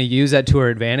 so she's going to use that to her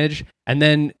advantage. And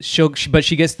then but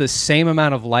she gets the same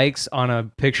amount of likes on a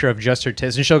picture of just her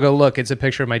tits, and she'll go, look, it's a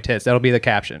picture of my tits. That'll be the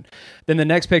caption. Then the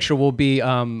next picture will be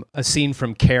a scene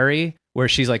from Carrie where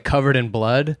she's like covered in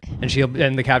blood, and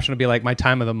the caption will be like, my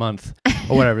time of the month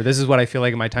or whatever. This is what I feel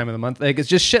like in my time of the month. Like it's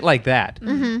just shit like that.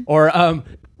 Mm-hmm. Or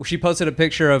she posted a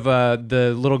picture of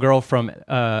the little girl from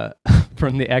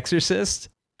The Exorcist.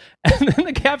 And then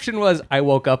the caption was, I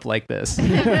woke up like this.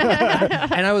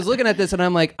 And I was looking at this and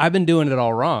I'm like, I've been doing it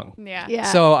all wrong.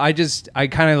 Yeah. So I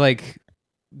kind of like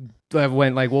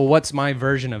went like, well, what's my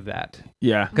version of that?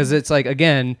 Yeah. Because it's like,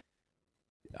 again,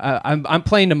 I'm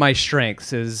playing to my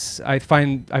strengths. Is I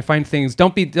find things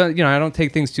I don't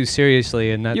take things too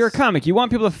seriously, and that's, you're a comic. You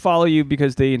want people to follow you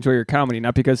because they enjoy your comedy,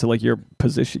 not because of like your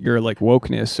position, your like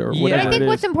wokeness or Yeah. whatever. But I think it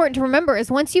what's is. important to remember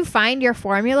is once you find your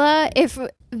formula, if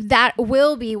that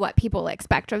will be what people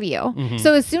expect of you. Mm-hmm.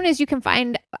 So as soon as you can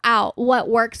find out what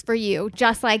works for you,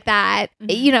 just like that,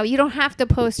 you know, you don't have to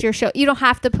post your show. You don't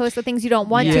have to post the things you don't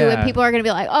want to, Yeah. and people are going to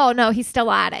be like, "Oh no, he's still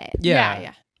at it."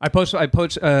 Yeah.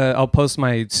 I'll post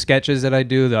my sketches that I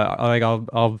do.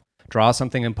 I'll draw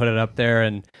something and put it up there,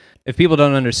 and if people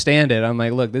don't understand it, I'm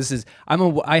like, look,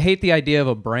 I hate the idea of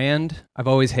a brand. I've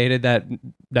always hated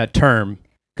that term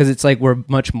because it's like we're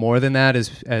much more than that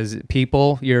as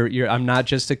people. I'm not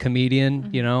just a comedian,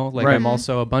 you know. Like Right. I'm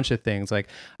also a bunch of things. Like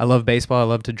I love baseball. I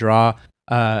love to draw.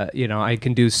 I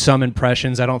can do some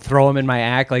impressions. I don't throw them in my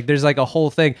act. Like there's like a whole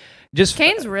thing. Just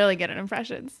Kane's really good at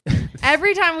impressions.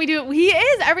 Every time we do a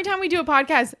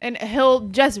podcast, and he'll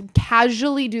just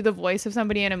casually do the voice of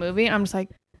somebody in a movie, and I'm just like,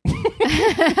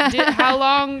 how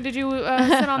long did you sit on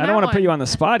that I don't want to one? put you on the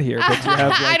spot here, but you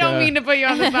have. Like, I don't mean to put you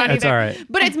on the spot That's either. all right.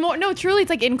 But it's more, no, truly, it's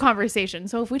like in conversation.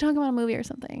 So if we talk about a movie or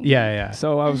something. yeah.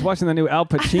 So I was watching the new Al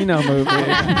Pacino movie.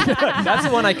 That's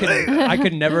the one I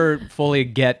could never fully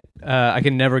get. I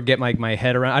can never get my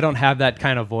head around. I don't have that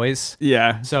kind of voice.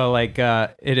 Yeah. So like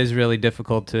it is really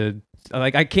difficult to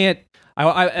like. I can't.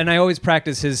 I always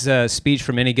practice his speech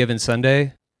from Any Given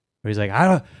Sunday, where he's like,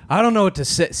 I don't know what to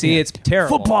say. See, it's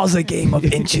terrible. Football's a game of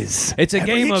inches. It's a Every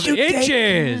game inch of you take-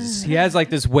 inches. He has like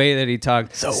this way that he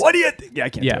talks. So what do you think? Yeah, I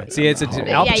can't do Yeah. it. See, it's Oh.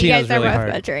 Al Yeah, you guys Pacino's are really both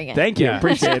hard. butchering it. Thank you. Yeah.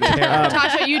 Appreciate it.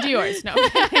 Tasha, you do yours. No.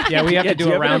 Yeah, we have to do do you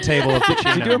a have round any- table of Do you do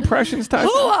Pacino. impressions, Tasha?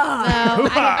 No,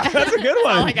 That's a good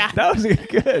one. Oh my God. That was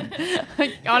good.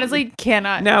 I honestly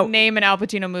cannot Now- name an Al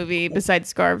Pacino movie besides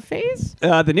Scarface.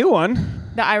 The new one.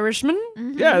 The Irishman.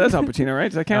 Yeah, that's Al Pacino, right?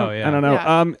 Does that count? Oh, yeah. I don't know.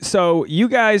 Yeah. So you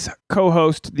guys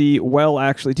co-host the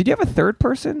Actually, did you have a third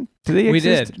person? Did they We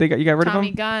exist? did. You got rid Tommy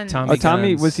of him? Gunn. Tommy Oh, Tommy,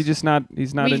 Guns. was he just not?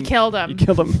 He's not. We killed him. You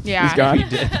killed him. Yeah. He's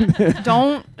gone.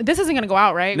 Don't. This isn't gonna go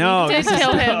out, right? No, we did this is-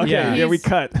 kill him. Okay, yeah, we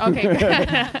cut.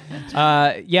 Okay.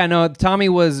 No, Tommy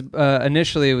was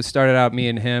initially it was started out me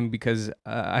and him because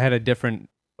I had a different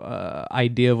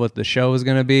idea of what the show was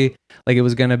going to be. Like it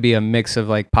was going to be a mix of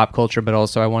like pop culture, but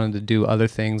also I wanted to do other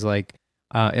things like,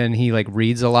 and he like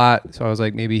reads a lot. So I was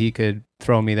like, maybe he could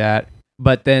throw me that.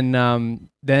 But then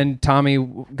Tommy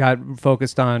got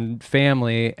focused on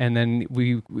family, and then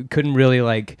we couldn't really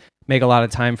like make a lot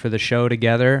of time for the show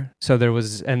together. So there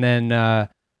was, and then,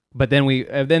 but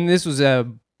then this was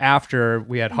after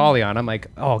we had Holly on. I'm like,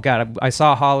 oh God, I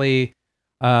saw Holly.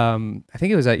 I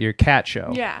think it was at your cat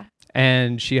show. Yeah.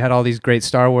 And she had all these great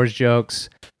Star Wars jokes,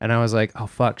 and I was like, oh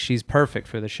fuck, she's perfect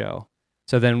for the show.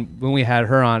 So then when we had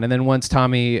her on, and then once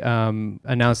Tommy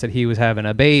announced that he was having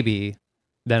a baby,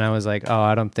 then I was like, oh,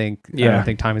 I don't think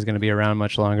Tommy's going to be around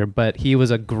much longer. But he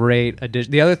was a great addition.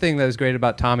 The other thing that was great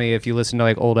about Tommy, if you listen to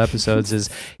like old episodes, is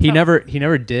he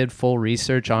never did full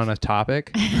research on a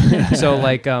topic. So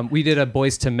like we did a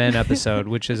Boys to Men episode,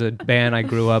 which is a band I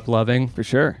grew up loving. For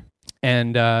sure.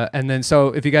 And then so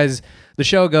if you guys, the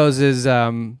show goes is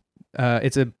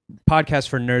it's a podcast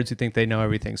for nerds who think they know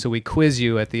everything. So we quiz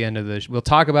you at the end of the. We'll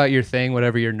talk about your thing,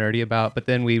 whatever you're nerdy about, but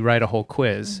then we write a whole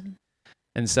quiz. Mm-hmm.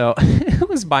 And so it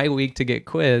was my week to get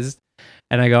quizzed,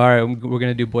 and I go, all right, we're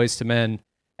gonna do Boys to Men.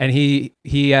 And he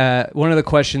one of the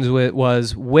questions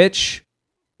was what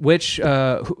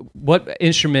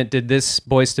instrument did this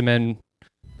Boys to Men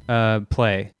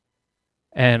play?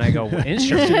 And I go, what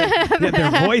instrument? Yeah,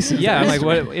 their voices. Yeah, I'm like,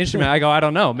 what instrument? I go, I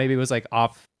don't know. Maybe it was like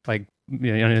off, like,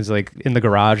 you know, it's like in the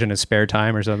garage in his spare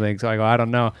time or something. So I go, I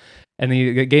don't know. And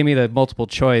he gave me the multiple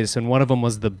choice, and one of them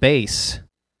was the bass.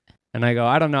 And I go,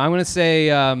 I don't know. I'm gonna say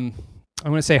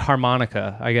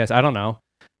harmonica. I guess I don't know.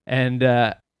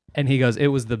 And he goes, it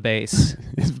was the bass.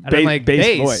 And I'm like,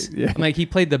 bass? voice. Yeah. I'm like, he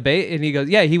played the bass, and he goes,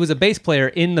 yeah, he was a bass player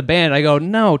in the band. I go,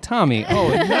 no, Tommy. Oh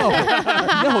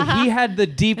no, he had the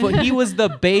deep. He was the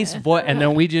bass voice, and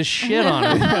then we just shit on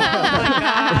him for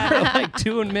like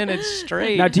 2 minutes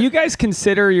straight. Now, do you guys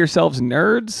consider yourselves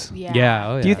nerds? Yeah.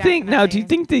 Oh, yeah. Do you think the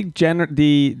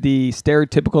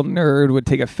stereotypical nerd would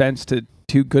take offense to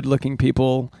two good-looking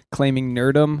people claiming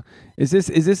nerdom? Is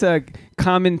this a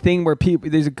common thing where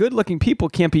there's a good-looking people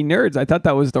can't be nerds? I thought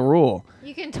that was the rule.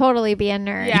 You can totally be a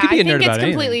nerd. Yeah, could be I a nerd think it's about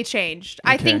anything. completely changed.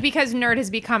 I Okay. think because nerd has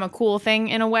become a cool thing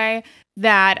in a way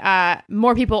that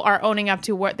more people are owning up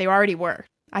to what they already were.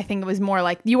 I think it was more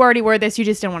like you already were this, you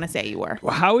just didn't want to say you were.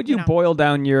 Well, how would you know. boil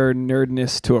down your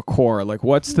nerdness to a core? Like,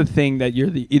 what's the thing that you're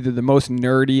either the most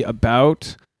nerdy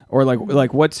about, or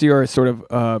like what's your sort of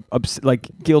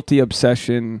guilty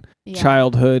obsession, Yeah.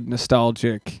 childhood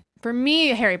nostalgic For me,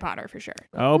 Harry Potter for sure.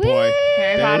 Oh boy.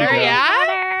 Harry There we Potter, go.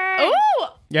 yeah. Ooh.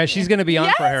 Yeah, she's going to be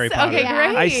on for Harry Potter. Okay,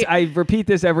 Yeah. great. I repeat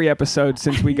this every episode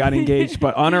since we got engaged,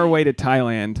 but on our way to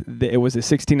Thailand, it was a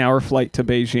 16-hour flight to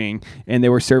Beijing, and they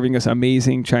were serving us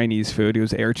amazing Chinese food. It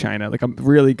was Air China, like a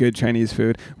really good Chinese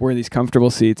food. We're in these comfortable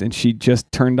seats, and she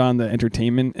just turned on the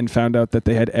entertainment and found out that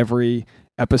they had every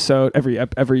episode,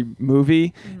 every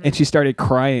movie, and she started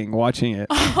crying watching it.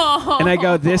 And I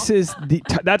go, "This is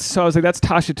that's." So I was like, "That's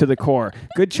Tasha to the core.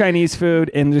 Good Chinese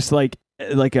food and just like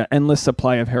an endless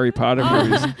supply of Harry Potter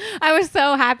movies." I was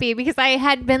so happy because I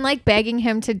had been like begging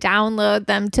him to download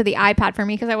them to the iPad for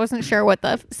me because I wasn't sure what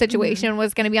the situation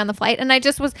was going to be on the flight. And I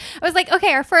was like,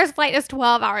 okay, our first flight is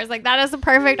 12 hours. Like that is a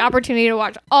perfect opportunity to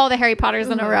watch all the Harry Potters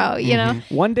in a row, you know?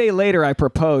 One day later, I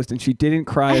proposed, and she didn't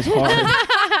cry as hard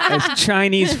as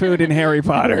Chinese food in Harry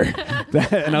Potter.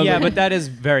 And I was Yeah, like, but that is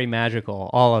very magical,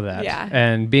 all of that. Yeah.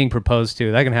 And being proposed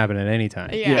to, that can happen at any time.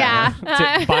 Yeah.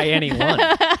 By anyone.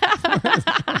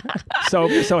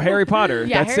 so Harry Potter.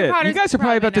 Yeah, that's Harry it. Potter's You guys are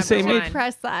probably about the number same one. age.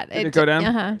 Press that. Did it go down?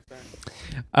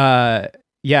 Uh-huh.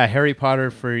 Yeah, Harry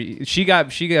Potter she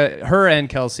got her and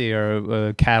Kelsey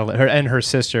are catalyst. Her and her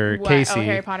sister What? Casey Oh,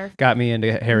 Harry Potter. got me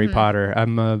into Harry Potter.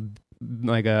 I'm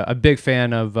a big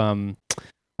fan of.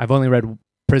 I've only read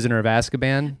Prisoner of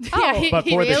Azkaban. Yeah, he but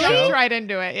for the jumped show? right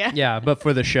into it. Yeah. Yeah, but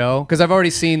for the show, because I've already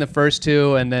seen the first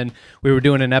two, and then we were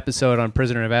doing an episode on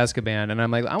Prisoner of Azkaban, and I'm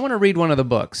like, I want to read one of the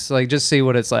books, like just see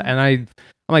what it's like. And I'm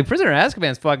like, Prisoner of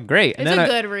Azkaban's fucking great. And It's then a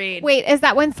good read. Wait, is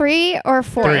that one 3 or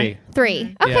 4? Three.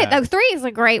 3. Okay, Yeah. that 3 is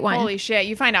a great one. Holy shit,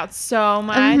 you find out so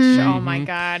much. Mhm. Oh my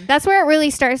god. That's where it really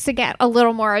starts to get a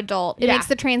little more adult. It Yeah. makes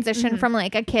the transition from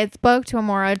like a kid's book to a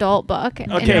more adult book.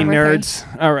 in Okay, number 3. nerds.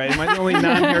 All right. Am I the only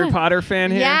non-Harry Potter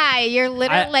fan here? Yeah, you're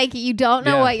literally like you don't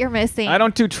know Yeah. what you're missing. I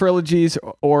don't do trilogies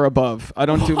or above. I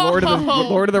don't do Lord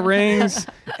of the Rings,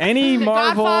 any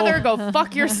Marvel. Godfather, go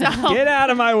fuck yourself. Get out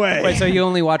of my way. Wait, so you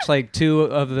only watch like 2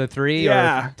 of the 3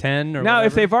 Yeah. or 10 or No, if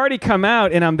whatever? they've already come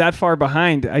out and I'm that far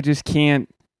behind, I just can't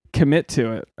commit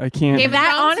to it. I can't. Game of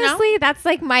That Thrones, no? honestly, that's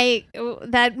like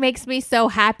that makes me so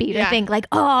happy to Yeah. think like,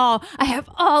 oh, I have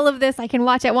all of this I can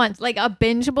watch at once. Like a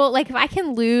bingeable, like if I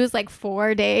can lose like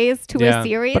 4 days to Yeah. a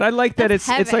series. But I like that that's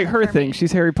it's like heaven her for thing. me.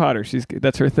 She's Harry Potter.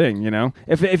 That's her thing, you know?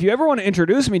 If you ever want to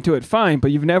introduce me to it, fine, but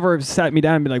you've never sat me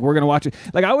down and been like, we're going to watch it.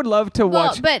 Like I would love to Well,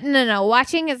 watch. but no,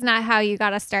 watching is not how you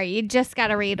gotta start. You just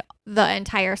gotta read the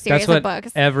entire series That's what of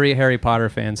books. every Harry Potter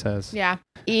fan says. Yeah.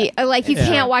 Like you Yeah.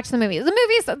 can't watch the movies. The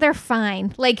movies, they're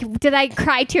fine. Like, did I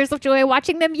cry tears of joy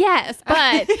watching them? Yes,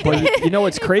 but But you know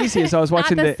what's crazy is I was Not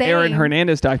watching the the Aaron same.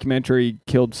 Hernandez documentary. He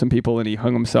killed some people and he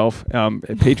hung himself. A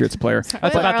Patriots player.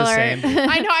 That's about the Spoiler same.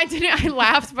 I know I didn't. I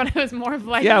laughed, but it was more of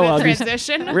like Yeah, the well, just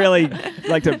transition. Really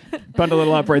like to bundle it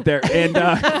all up right there. And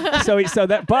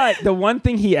but the one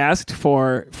thing he asked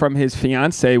for from his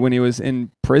fiance when he was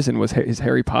in prison was his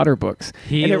Harry Potter books.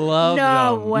 He And it- loved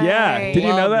No them. way. Yeah, did you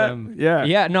know Loved that? them. Yeah.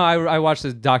 Yeah, no, I watched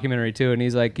this documentary too, and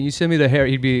he's like, "Can you send me the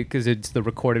Harry?" He'd be because it's the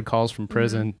recorded calls from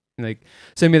prison. Like,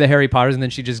 send me the Harry Potters, and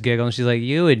then she just giggled, and she's like,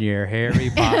 "You and your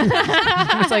Harry Potters."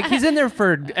 It's like he's in there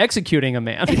for executing a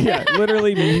man. Yeah,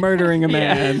 literally murdering a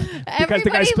man because the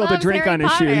guy everybody spilled a loves drink Harry on his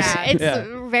Potter. shoes. Yeah,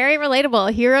 it's very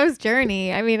relatable. Hero's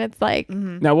journey. I mean, it's like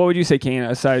Now, what would you say, Kane?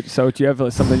 Aside, so do you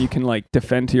have something you can like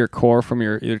defend to your core from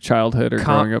your either childhood or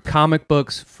growing up? Comic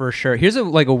books for sure. Here's a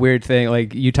weird thing.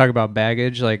 Like you talk about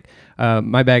baggage. Like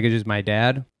my baggage is my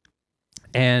dad,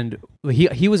 and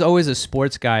he was always a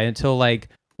sports guy until like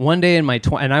one day in my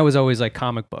and I was always like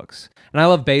comic books. And I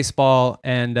love baseball,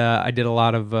 and I did a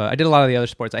lot of the other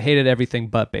sports. I hated everything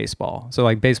but baseball. So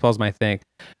like baseball's my thing,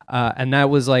 and that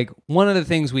was like one of the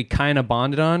things we kind of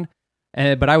bonded on.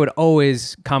 But I would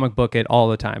always comic book it all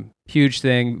the time. Huge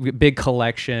thing, big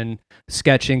collection,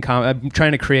 sketching. I'm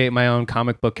trying to create my own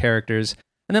comic book characters.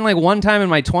 And then like one time in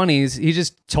my 20s, he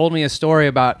just told me a story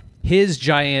about his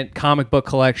giant comic book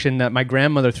collection that my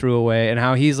grandmother threw away and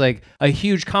how he's like a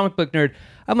huge comic book nerd.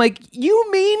 I'm like, you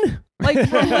mean like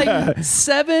from like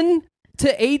 7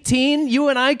 to 18, you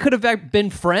and I could have been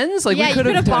friends? Like yeah, we you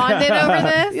could have bonded over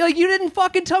this. Like you didn't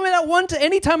fucking tell me that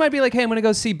anytime I'd be like, hey, I'm gonna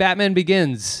go see Batman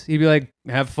Begins. He'd be like,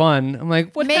 have fun. I'm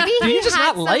like, what? Maybe do he you just had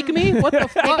not some- like me? What the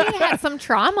fuck? Maybe he had some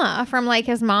trauma from like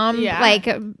his mom, Yeah.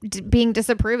 like being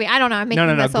disapproving. I don't know. I'm making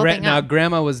No. this whole thing Now up.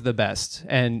 grandma was the best,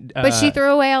 and But she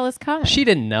threw away all his comics. she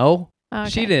didn't know. Okay.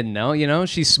 She didn't know, you know.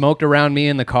 She smoked around me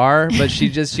in the car, but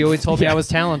she always told me I was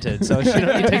talented. So you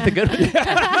take the good with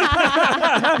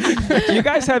it. Do you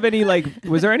guys have any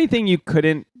was there anything you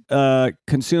couldn't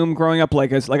consume growing up.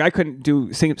 Like I couldn't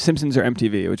do Simpsons or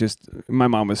MTV. It was just my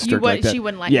mom was strict like that. She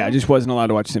wouldn't let Yeah, you? I just wasn't allowed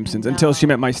to watch Simpsons until she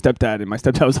met my stepdad, and my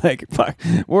stepdad was like, "Fuck,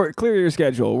 clear your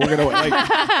schedule. We're gonna like."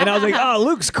 And I was like, "Oh,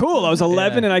 Luke's cool." I was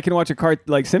 11 and I can watch a cart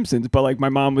like Simpsons, but like my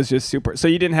mom was just super. So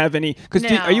you didn't have any because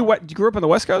No. you grew up on the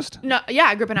West Coast? No, yeah,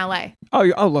 I grew up in LA.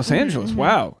 Oh, Los Angeles.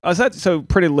 Wow. Is that so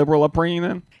pretty liberal upbringing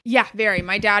then? Yeah, very.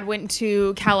 My dad went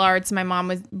to Cal Arts. My mom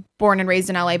was born and raised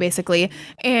in LA, basically.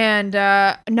 And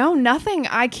no, nothing.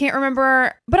 I can't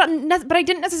remember, but I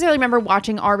didn't necessarily remember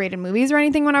watching R-rated movies or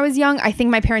anything when I was young. I think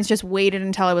my parents just waited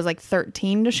until I was like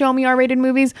 13 to show me R-rated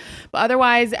movies. But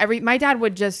otherwise, my dad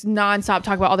would just nonstop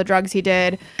talk about all the drugs he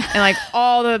did and like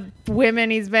all the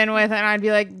women he's been with, and I'd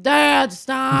be like, Dad,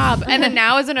 stop. And then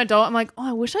now as an adult, I'm like, oh,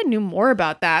 I wish I knew more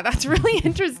about that. That's really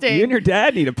interesting. You and your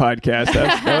dad need a podcast.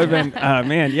 That would have been,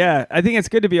 man, yeah. I think it's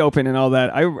good to be open and all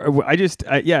that. I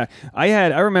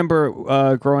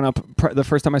remember growing up, the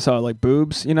first time I saw like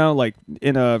boobs, like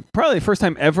probably the first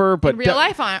time ever, but in real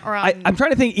life I'm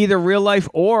trying to think either real life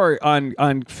or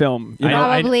on film.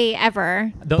 Probably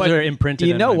ever. Those are imprinted.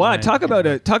 You know in my what?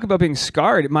 mind. Talk about being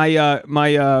scarred. My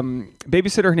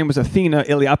babysitter, her name was Athena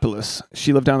Iliopoulos.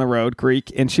 She lived down the road,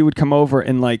 Greek, and she would come over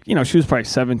and she was probably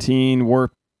 17, we're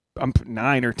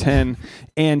 9 or 10,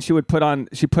 and she put on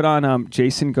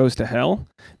Jason Goes to Hell,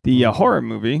 the horror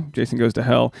movie Jason Goes to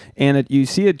Hell, and you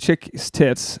see a chick's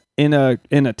tits in a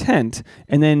tent,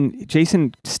 and then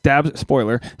Jason stabs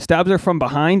her from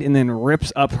behind and then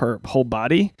rips up her whole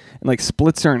body and like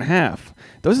splits her in half.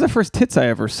 Those are the first tits I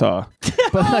ever saw.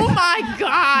 But oh my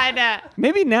God.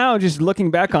 Maybe now, just looking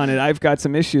back on it, I've got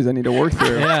some issues I need to work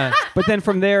through. Yeah. But then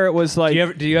from there, it was like...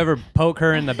 Do you ever poke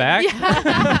her in the back? Yeah,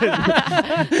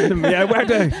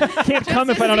 I can't come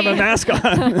if I don't have a mask on.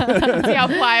 See how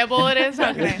pliable it is?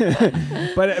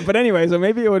 Okay. But anyway, so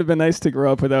maybe it would have been nice to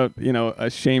grow up without, a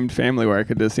shamed family where I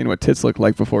could have seen what tits looked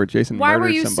like before Jason Why murdered were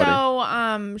you somebody.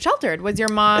 so sheltered? Was your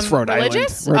mom It's Rhode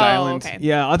religious? Island. Rhode Island. Okay.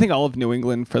 Yeah, I think all of New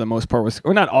England for the most part was,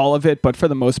 or not all of it, but for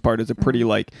the most part is a pretty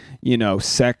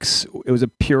sex. It was a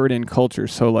Puritan culture,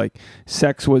 so like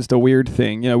sex was the weird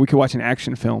thing. We could watch an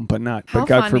action film, but not. How but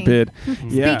God funny. forbid.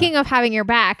 Yeah. Speaking of having your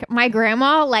back, my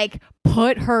grandma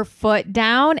put her foot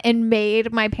down and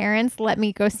made my parents let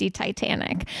me go see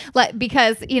Titanic.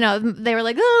 Because, they were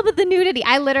like, oh, but the nudity.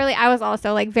 I was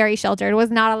also very sheltered, was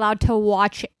not allowed to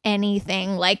watch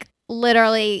anything.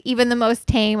 Literally, even the most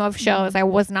tame of shows I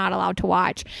was not allowed to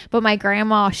watch. But my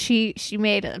grandma, she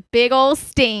made a big old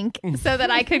stink so that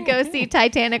I could go see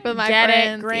Titanic with my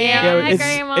friends. Grandma.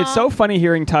 Grandma. It's so funny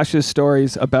hearing Tasha's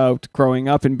stories about growing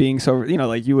up and being so,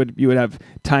 you would have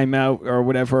time out or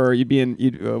whatever, or you'd be in...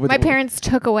 my parents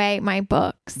took away my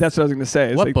books. That's what I was going to say.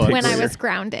 It's What books? When I was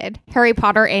grounded, Harry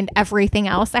Potter and everything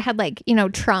else. I had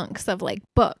trunks of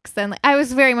books, and I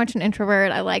was very much an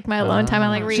introvert. I like my alone time. I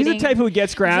like reading. She's the type who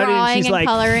gets grounded and she's and like,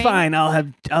 coloring. fine, I'll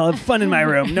have fun in my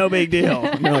room. No big deal.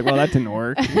 And you're like, well, that didn't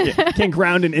work. You can't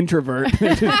ground an introvert.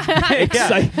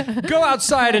 Excite- Go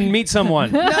outside and meet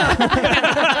someone.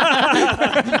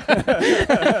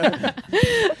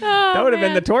 That would have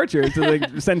been the torture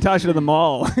to send Tasha to the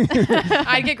mall.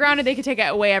 I'd get grounded. They could take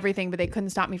away everything, but they couldn't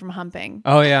stop me from humping.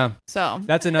 Oh yeah, So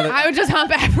that's another. I would just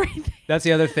hump everything. That's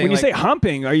the other thing. When you say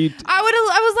humping, are you... I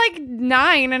was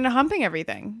 9 and humping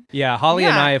everything. Yeah, Holly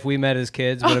and Yeah. I, if we met as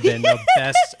kids, would have been the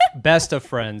best of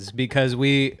friends because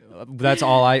that's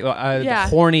all the Yeah.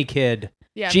 horny kid.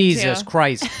 Yeah, me Jesus too.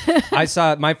 Christ. I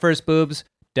saw my first boobs,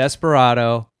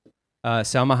 Desperado,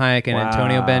 Salma Hayek and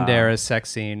Antonio Wow. Banderas sex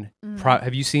scene.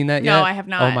 Have you seen that yet? No, I have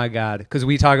not. Oh my God. Because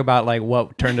we talk about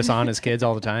what turned us on as kids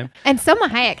all the time. And Selma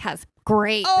Hayek has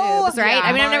great boobs, right? yeah.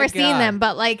 I mean, I've My never seen God. them,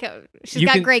 but she's You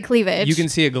got can- great cleavage. You can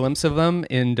see a glimpse of them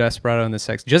in Desperado and the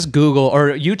sex. Just Google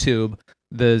or YouTube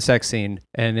the sex scene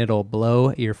and it'll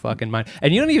blow your fucking mind.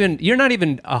 And you're not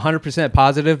even 100%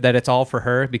 positive that it's all for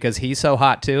her because he's so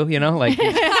hot too, Like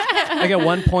at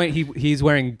one point he's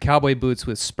wearing cowboy boots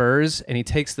with spurs and he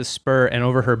takes the spur and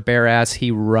over her bare ass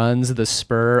he runs the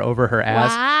spur over her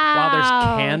ass while there's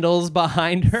candles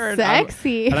behind her.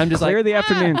 Sexy. And I'm just Clear like, the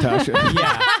afternoon, Tasha.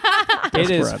 yeah. It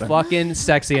is Desperado. fucking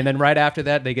sexy. And then right after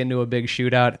that, they get into a big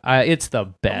shootout. It's the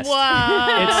best.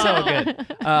 Wow. It's so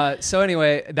good. So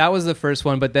anyway, that was the first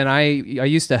one. But then I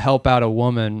used to help out a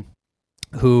woman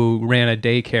who ran a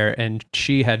daycare, and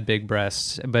she had big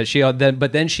breasts.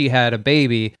 But then she had a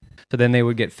baby, so then they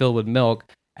would get filled with milk,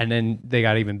 and then they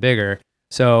got even bigger.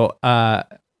 So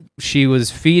she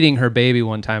was feeding her baby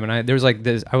one time, and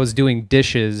I was doing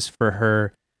dishes for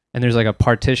her. And there's a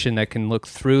partition that can look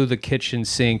through the kitchen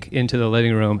sink into the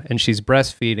living room, and she's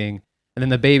breastfeeding. And then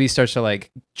the baby starts to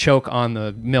choke on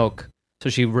the milk So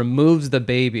she removes the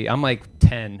baby. I'm like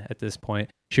 10 at this point.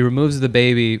 She removes the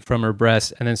baby from her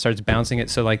breast and then starts bouncing it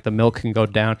so like the milk can go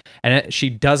down. And she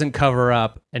doesn't cover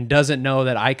up and doesn't know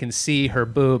that I can see her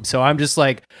boob. So I'm just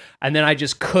like, and then I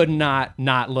just could not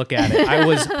look at it. I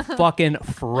was fucking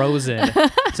frozen.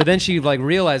 So then she like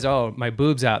realized, oh, my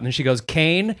boob's out. And then she goes,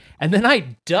 Kane. And then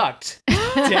I ducked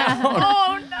down.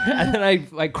 Oh no. And then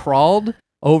I crawled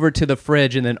over to the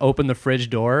fridge and then opened the fridge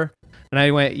door. And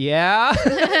I went, yeah.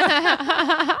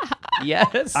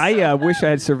 Yes. I wish I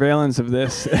had surveillance of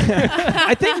this.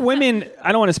 I think women,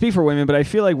 I don't want to speak for women, but I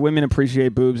feel like women appreciate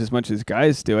boobs as much as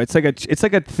guys do. It's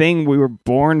like a thing. We were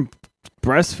born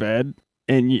breastfed,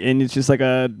 and it's just like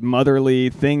a motherly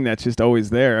thing that's just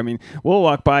always there. I mean, we'll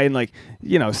walk by and like,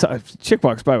 if a chick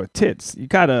walks by with tits, you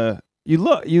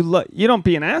don't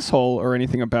be an asshole or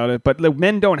anything about it, but like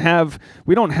we don't have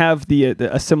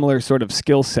a similar sort of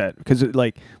skill set because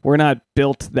like we're not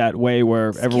built that way where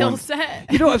everyone Skill set.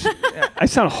 I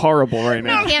sound horrible right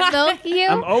now. Can't milk you.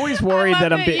 I'm always worried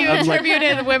that I'm you I'm like,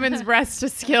 attributed women's breasts to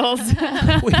skills.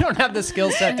 We don't have the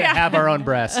skill set to have our own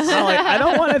breasts. I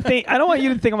don't want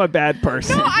you to think I'm a bad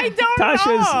person. No, I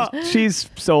don't know. She's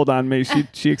sold on me.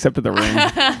 She accepted the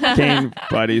ring. Kane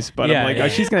buddies, but Yeah, I'm like, yeah. oh,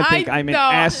 she's gonna think I'm an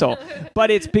don't. asshole.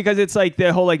 But it's because it's like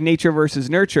the whole like nature versus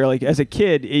nurture. Like as a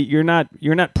kid, you're not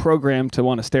programmed to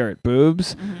want to stare at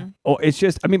boobs. Oh, it's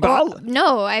just I think you are.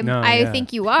 no,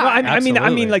 I mean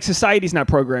Absolutely. like society's not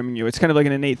programming you. It's kind of like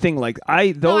an innate thing. Like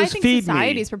I those think feed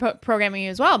society's me. programming you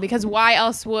as well, because why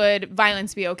else would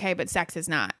violence be okay but sex is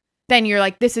not? Then you're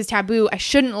like, this is taboo. I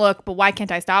shouldn't look, but why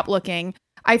can't I stop looking?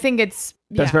 I think it's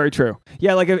That's very true.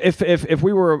 Yeah, like if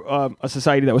we were a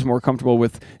society that was more comfortable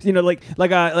with, like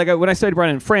when I studied abroad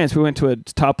in France, we went to a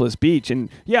topless beach, and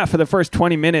yeah, for the first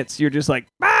 20 minutes, you're just like,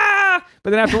 but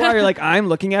then after a while, you're like, I'm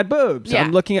looking at boobs. Yeah.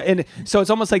 I'm looking at, and so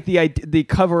it's almost like the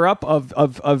cover up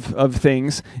of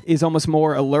things is almost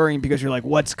more alluring because you're like,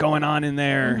 what's going on in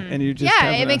there, and you just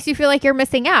it makes you feel like you're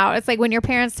missing out. It's like when your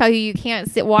parents tell you can't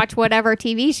watch whatever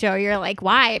TV show, you're like,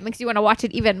 why? It makes you want to watch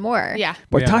it even more. Yeah.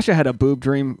 Boy, Yeah. Tasha had a boob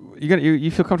dream.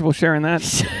 You feel comfortable sharing that?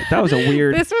 That was a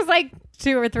weird. This was like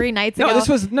 2 or 3 nights ago.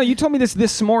 You told me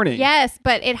this morning. Yes,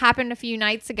 but it happened a few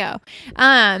nights ago.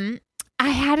 I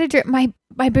had a dream.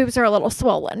 My boobs are a little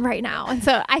swollen right now, and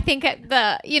so I think when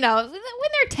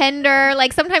they're tender,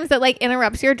 like sometimes that like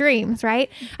interrupts your dreams, right?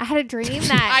 I had a dream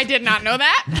that I did not know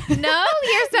that. No,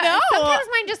 sometimes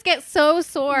mine just get so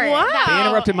sore. Wow. They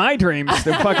interrupted my dreams.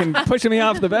 They're fucking pushing me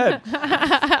off the bed.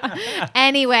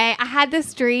 Anyway, I had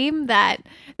this dream that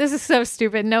this is so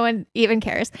stupid. No one even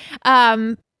cares.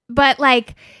 But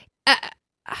like.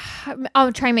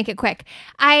 I'll try and make it quick.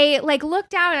 I like looked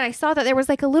down and I saw that there was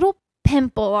like a little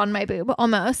pimple on my boob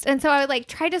almost. And so I like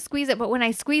tried to squeeze it, but when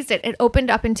I squeezed it, it opened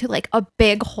up into like a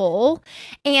big hole.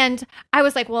 And I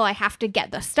was like, well, I have to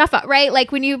get the stuff out, right?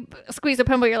 Like when you squeeze a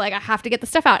pimple, you're like, I have to get the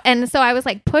stuff out. And so I was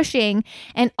like pushing,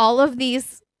 and all of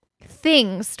these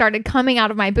things started coming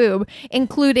out of my boob,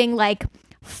 including like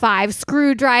 5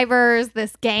 screwdrivers,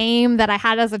 this game that I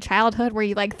had as a childhood where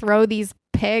you like throw these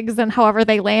pigs and however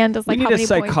they land is like We how need a many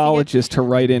points you get. psychologist to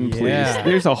write in, please. Yeah.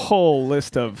 There's a whole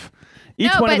list of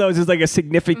each No, one of but- those is like a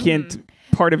significant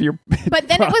part of your. But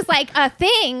then it was like a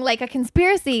thing, like a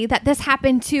conspiracy that this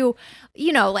happened to,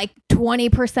 like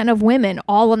 20% of women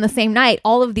all on the same night.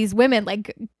 All of these women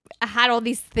like had all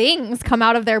these things come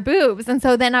out of their boobs. And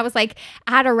so then I was like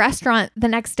at a restaurant the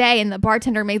next day, and the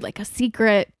bartender made like a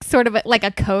secret sort of like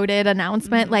a coded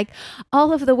announcement, like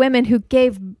all of the women who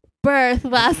gave birth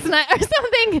last night or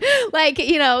something, like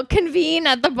convene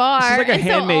at the bar. This is like a and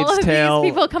Handmaid's so all of Tale.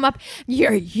 these people come up.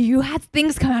 You had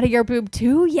things come out of your boob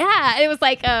too? Yeah. It was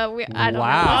like I don't know.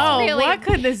 Wow. It was really, what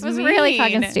could this it was mean? really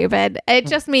fucking stupid. It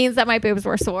just means that my boobs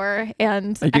were sore,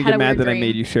 and You I can had get a mad weird that dream. I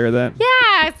made you share that.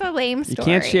 Yeah, it's a lame You story.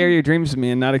 can't share your dreams with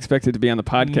me and not expect it to be on the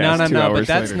podcast. No, 2 but hours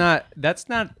that's later.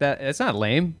 it's not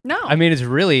lame. No. I mean, it's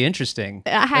really interesting.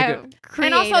 I have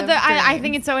And also, creative I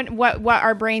think dreams. it's so what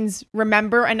our brains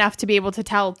remember enough to be able to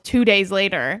tell 2 days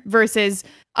later versus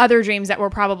other dreams that were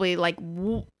probably like,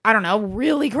 I don't know,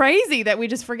 really crazy that we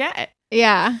just forget.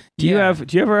 Yeah. Do you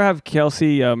ever have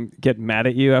Kelsey get mad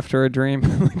at you after a dream?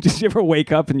 Did you ever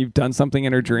wake up and you've done something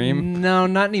in her dream? No,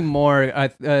 not anymore.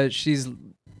 She's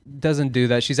doesn't do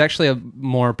that. She's actually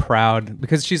more proud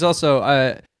because she's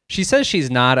also she says she's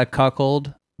not a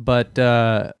cuckold, but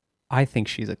I think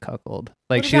she's a cuckold.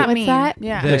 Like What does she that What's mean? that?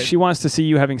 Yeah. The- Like she wants to see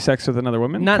you having sex with another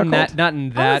woman? not in Cuckold? that not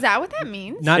in Oh, that is that what that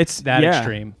means? not It's- that yeah.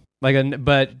 extreme.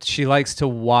 But she likes to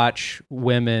watch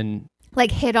women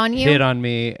Like hit on you. hit on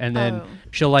me, and then Oh.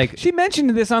 she'll like She mentioned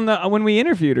this on the when we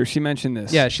interviewed her. She mentioned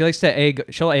this. she likes to egg.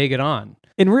 She'll egg it on.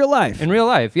 In real life. In real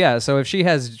life, yeah. So if she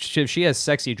has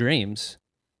sexy dreams,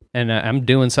 and I'm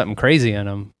doing something crazy in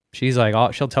them, she's like,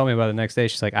 she'll tell me about it the next day.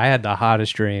 She's like, I had the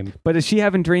hottest dream. But is she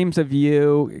having dreams of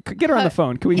you? Get her on the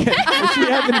phone. Can we? Is she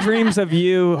having dreams of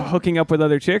you hooking up with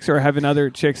other chicks or having other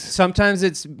chicks? Sometimes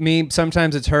it's me.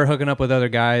 Sometimes it's her hooking up with other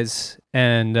guys,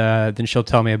 and then she'll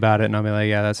tell me about it, and I'll be like,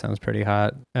 yeah, that sounds pretty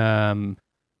hot.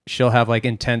 She'll have like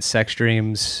intense sex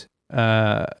dreams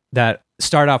that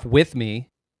start off with me,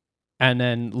 and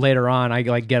then later on, I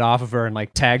like get off of her and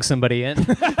like tag somebody in.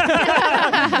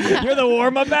 You're the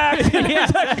warm-up act. Yeah.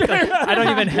 I don't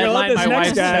even headline my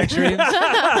wife's sex dreams.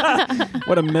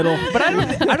 What a middle. But I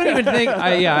don't even think.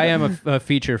 I am a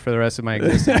feature for the rest of my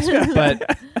existence.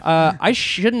 But I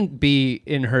shouldn't be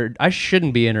in her. I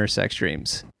shouldn't be in her sex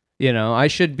dreams. You know, I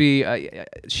should be.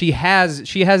 She has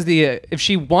the. If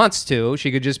she wants to,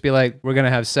 she could just be like, "We're gonna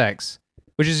have sex,"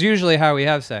 which is usually how we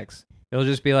have sex. It'll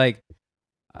just be like,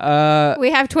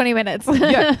 we have 20 minutes.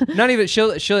 yeah, not even.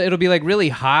 She'll. It'll be like really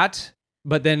hot.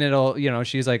 But then it'll,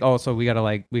 she's like, oh, so we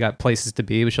got places to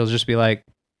be. But she'll just be like,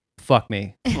 fuck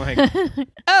me. I'm like,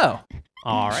 oh,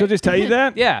 all right. She'll just tell you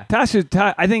that? Yeah. I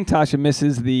think Tasha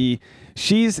misses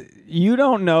you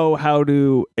don't know how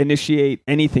to initiate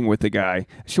anything with the guy.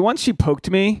 Once she poked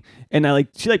me, and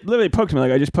she literally poked me,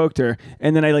 like I just poked her,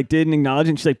 and then I didn't acknowledge it,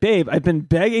 and she's like, babe, I've been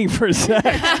begging for sex.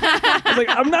 I was like,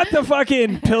 I'm not the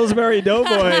fucking Pillsbury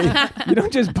Doughboy. You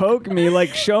don't just poke me,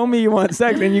 show me you want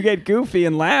sex, and you get goofy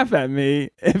and laugh at me,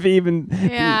 if even...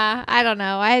 Yeah, I don't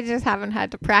know. I just haven't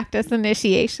had to practice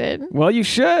initiation. Well, you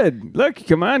should. Look,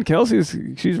 come on,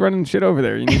 she's running shit over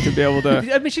there. You need to be able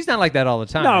to... I mean, she's not like that all the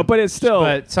time. No, but it's still...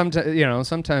 But sometimes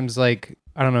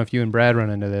I don't know if you and Brad run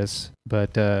into this,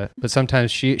 but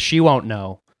sometimes she won't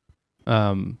know.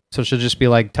 So she'll just be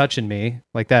touching me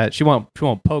like that. She won't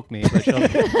poke me, but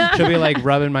she'll be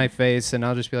rubbing my face, and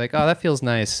I'll just be like, oh, that feels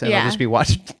nice, and I'll just be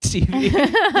watching TV,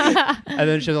 and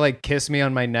then she'll kiss me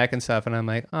on my neck and stuff, and I'm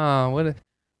like, oh,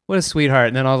 what a sweetheart,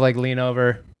 and then I'll lean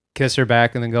over, kiss her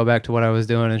back, and then go back to what I was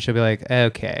doing, and she'll be like,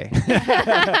 okay.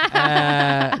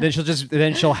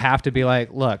 Then she'll have to be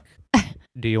like, look,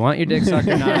 do you want your dick sucked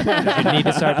or not? You need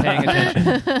to start paying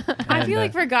attention. I feel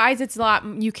like for guys, it's a lot.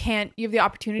 You have the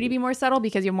opportunity to be more subtle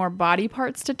because you have more body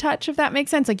parts to touch, if that makes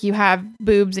sense. You have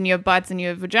boobs and you have butts and you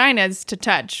have vaginas to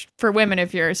touch for women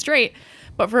if you're straight.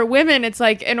 But for women, it's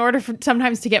in order for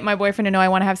sometimes to get my boyfriend to know I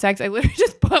want to have sex, I literally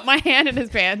just put my hand in his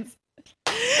pants.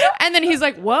 And then he's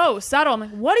like, whoa, subtle. I'm like,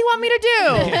 what do you want me to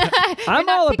do? I'm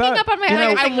all about up on my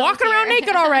I'm walking around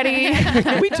naked already.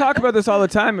 We talk about this all the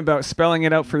time about spelling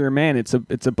it out for your man. It's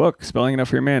a book, Spelling It Out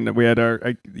for Your Man. We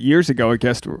had years ago, a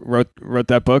guest wrote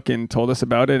that book and told us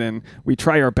about it, and we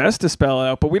try our best to spell it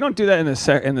out, but we don't do that in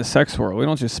the sex world. We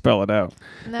don't just spell it out.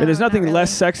 No, but there's nothing really.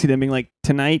 less sexy than being like,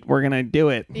 tonight we're gonna do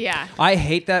it. Yeah. I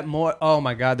hate that more. Oh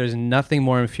my God, there's nothing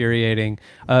more infuriating.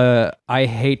 I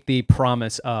hate the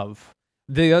promise of.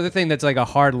 The other thing that's a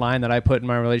hard line that I put in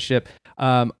my relationship,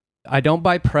 I don't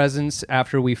buy presents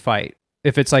after we fight.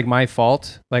 If it's my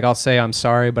fault, I'll say I'm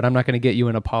sorry, but I'm not going to get you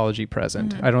an apology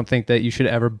present. Mm-hmm. I don't think that you should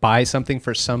ever buy something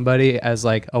for somebody as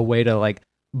a way to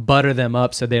butter them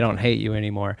up so they don't hate you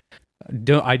anymore.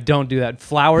 I don't do that.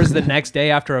 Flowers the next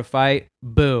day after a fight,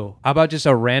 boo. How about just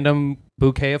a random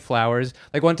bouquet of flowers?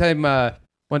 One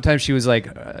time she was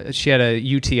she had a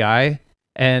UTI.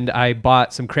 And I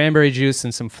bought some cranberry juice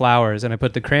and some flowers, and I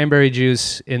put the cranberry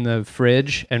juice in the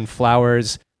fridge and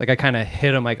flowers, I kind of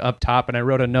hit them up top, and I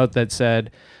wrote a note that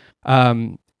said,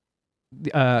 sorry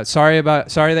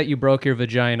that you broke your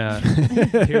vagina.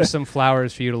 Here's some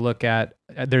flowers for you to look at.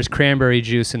 There's cranberry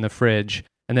juice in the fridge.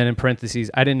 And then in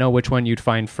parentheses, I didn't know which one you'd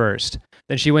find first.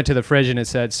 Then she went to the fridge and it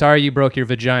said, sorry you broke your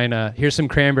vagina. Here's some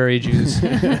cranberry juice.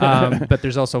 But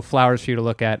there's also flowers for you to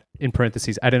look at in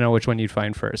parentheses. I didn't know which one you'd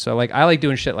find first. So I like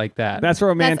doing shit like that. That's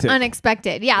romantic. That's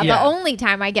unexpected. Yeah, the only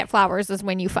time I get flowers is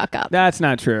when you fuck up. That's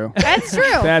not true. That's true.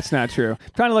 That's not true.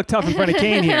 I'm trying to look tough in front of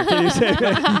Kane here. Can you say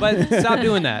that? But stop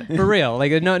doing that. For real.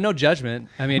 No judgment.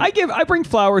 I mean, I bring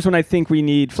flowers when I think we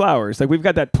need flowers. We've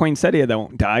got that poinsettia that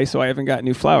won't die, so I haven't got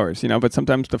new flowers, but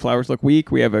sometimes the flowers look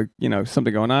weak. We have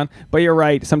something going on. But you're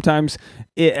right. Sometimes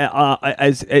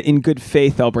as in good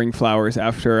faith, I'll bring flowers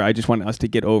after I just want us to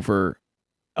get over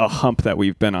a hump that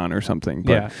we've been on or something.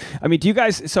 But, yeah. I mean, do you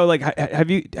guys, so have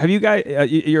you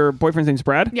guys, your boyfriend's name's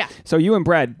Brad? Yeah. So you and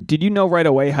Brad, did you know right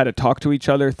away how to talk to each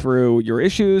other through your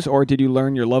issues, or did you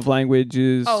learn your love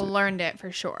languages? Oh, learned it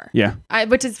for sure. Yeah.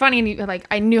 Which is funny.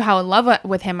 I knew how in love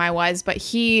with him I was, but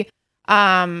he,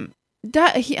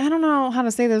 I don't know how to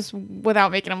say this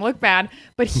without making him look bad,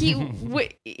 but he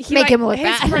Make him look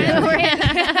bad.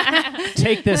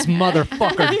 Take this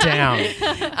motherfucker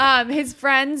down. His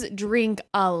friends drink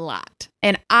a lot,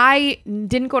 and I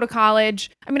didn't go to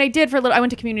college. I mean, I did for a little. I went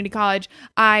to community college.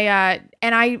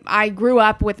 I grew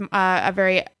up with a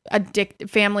very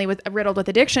family riddled with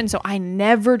addiction, so I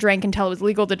never drank until it was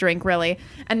legal to drink, really.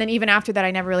 And then even after that, I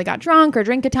never really got drunk or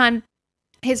drink a ton.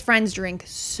 His friends drink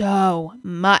so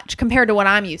much compared to what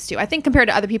I'm used to. I think compared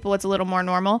to other people, it's a little more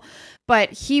normal.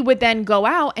 But he would then go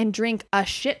out and drink a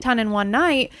shit ton in one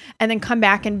night and then come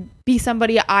back and be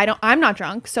somebody I'm not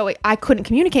drunk. So I couldn't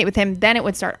communicate with him. Then it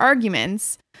would start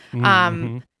arguments.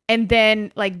 And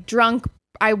then like drunk,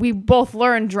 we both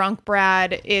learned drunk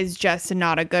Brad is just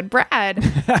not a good Brad.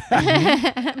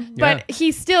 But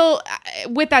he's still,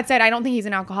 with that said, I don't think he's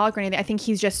an alcoholic or anything. I think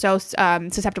he's just so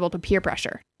susceptible to peer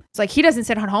pressure. It's like he doesn't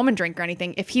sit at home and drink or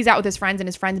anything. If he's out with his friends and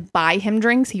his friends buy him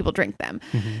drinks, he will drink them.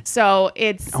 So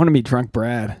it's... I want to meet drunk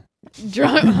Brad.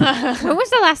 Drunk. When was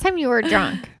the last time you were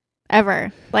drunk?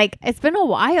 Ever? Like, it's been a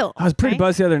while. I was pretty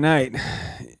buzzed the other night.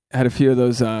 I had a few of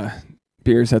those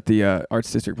beers at the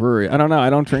Arts District Brewery. I don't know. I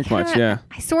don't drink much. Yeah.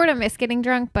 I sort of miss getting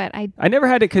drunk, but I never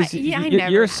had it because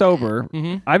you're sober.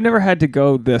 I've never had to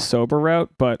go the sober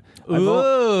route, but I'm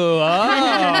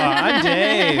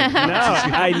Dave.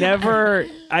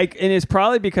 And it's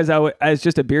probably because as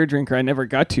just a beer drinker, I never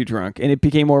got too drunk, and it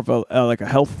became more of a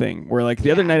health thing. Where like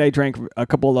the other night, I drank a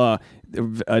couple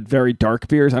very dark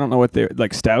beers. I don't know what they're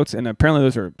like, stouts, and apparently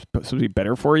those are supposed to be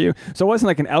better for you. So it wasn't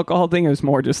like an alcohol thing. It was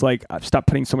more just like I've stopped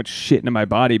putting so much shit into my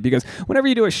body, because whenever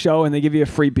you do a show and they give you a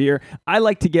free beer, I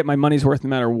like to get my money's worth no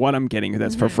matter what I'm getting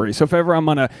that's for free. So if ever I'm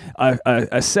on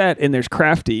a set and there's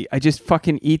crafty, I just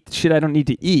fucking eat shit I don't need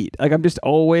to eat. Like I'm just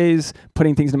always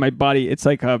putting things in my body. It's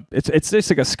like it's just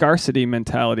like a scarcity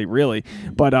mentality, really.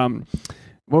 But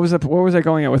what was I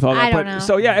going at with all that? I don't know.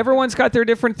 So yeah, everyone's got their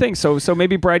different things. So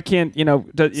maybe Brad can't,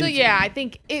 So yeah, I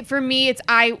think for me, it's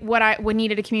what I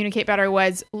needed to communicate better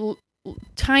was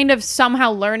kind of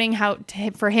somehow learning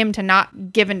for him to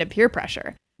not give into peer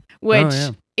pressure, which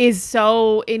is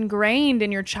so ingrained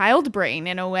in your child brain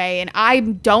in a way. And I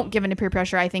don't give into peer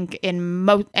pressure, I think,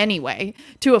 in anyway,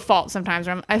 to a fault sometimes.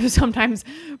 Sometimes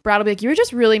Brad will be like, "You were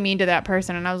just really mean to that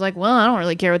person," and I was like, "Well, I don't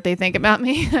really care what they think about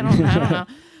me. I don't know."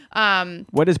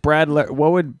 What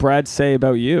would Brad say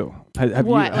about you?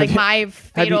 My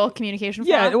fatal communication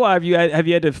flaw? Yeah. Well,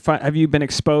 have you been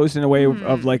exposed in a way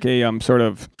of like a sort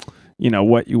of,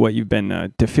 what you've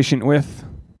been deficient with?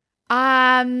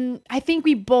 I think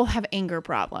we both have anger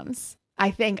problems.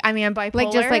 I'm bipolar.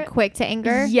 like just like quick to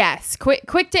anger. Yes,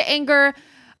 quick to anger.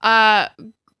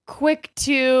 Quick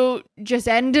to just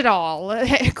end it all.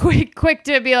 quick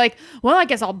to be like, well, I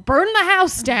guess I'll burn the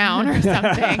house down or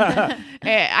something.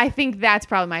 I think that's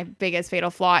probably my biggest fatal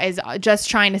flaw, is just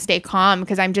trying to stay calm,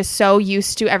 because I'm just so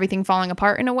used to everything falling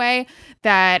apart in a way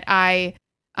that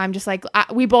I'm just like,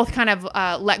 we both kind of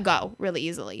let go really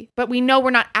easily, but we know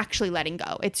we're not actually letting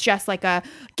go. It's just like a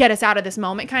get us out of this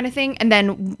moment kind of thing. And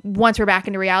then once we're back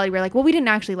into reality, we're like, well, we didn't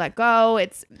actually let go.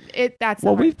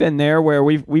 We've been there where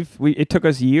it took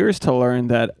us years to learn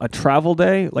that a travel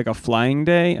day, like a flying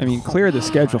day, clear the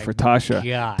schedule for Tasha.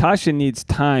 God. Tasha needs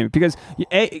time because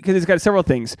it's got several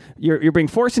things. You're being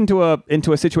forced into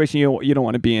a situation you don't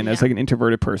want to be in as like an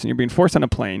introverted person. You're being forced on a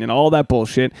plane and all that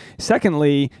bullshit.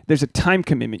 Secondly, there's a time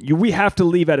commitment. We have to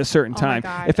leave at a certain time.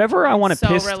 If ever I want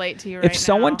to relate to you if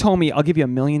someone told me I'll give you $1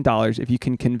 million if you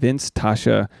can convince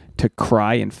Tasha to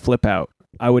cry and flip out,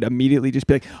 I would immediately just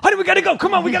be like, honey, we gotta go.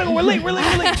 Come on, we gotta go. We're late.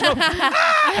 So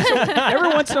every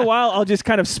once in a while, I'll just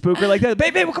kind of spook her like that.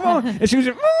 Babe, come on. And she was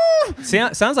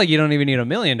just, sounds like you don't even need $1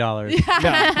 million. Yeah.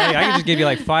 I can just give you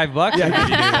like $5. Yeah, you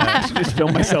do that. Just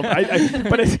film myself.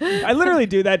 I literally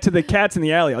do that to the cats in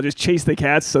the alley. I'll just chase the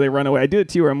cats so they run away. I do it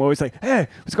to you where I'm always like, hey,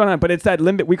 what's going on? But it's that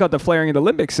limbic, we call it the flaring of the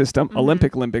limbic system,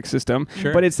 Olympic limbic system.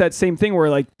 Sure. But it's that same thing where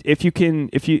like, if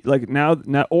you like now,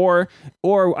 or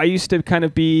I used to kind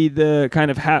of be the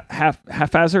kind of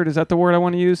haphazard. Is that the word I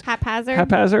want to use?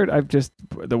 Haphazard. I'm just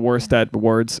the worst at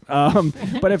words.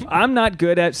 But if I'm not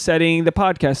good at setting the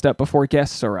podcast up before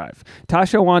guests arrive,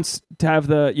 Tasha wants to have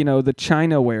the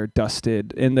chinaware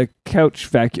dusted and the couch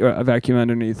vacuum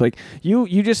underneath. Like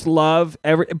you just love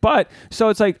so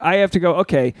it's like I have to go,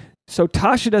 okay, so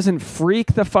Tasha doesn't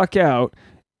freak the fuck out.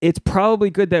 It's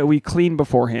probably good that we clean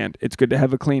beforehand. It's good to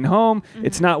have a clean home. Mm-hmm.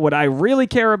 It's not what I really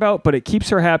care about, but it keeps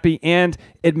her happy and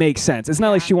it makes sense. It's not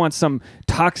like she wants some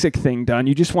toxic thing done.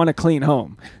 You just want a clean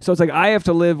home. So it's like I have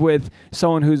to live with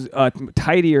someone who's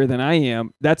tidier than I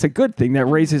am. That's a good thing. That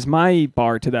raises my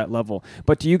bar to that level.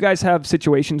 But do you guys have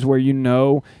situations where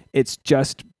it's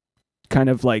just kind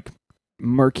of like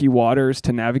murky waters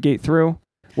to navigate through.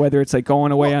 Whether it's like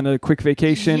going away on a quick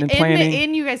vacation and planning.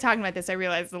 In you guys talking about this, I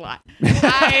realized a lot.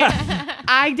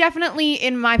 I definitely,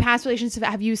 in my past relationships,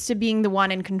 have used to being the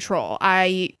one in control.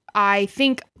 I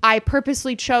think I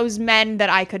purposely chose men that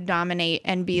I could dominate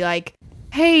and be like,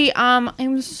 hey,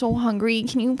 I'm so hungry.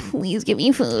 Can you please give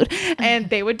me food? And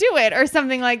they would do it or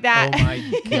something like that. Oh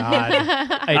my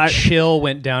God. A chill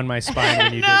went down my spine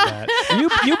when you did that.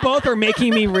 You both are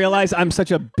making me realize I'm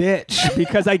such a bitch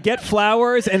because I get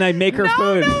flowers and I make her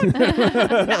food.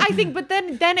 I think, but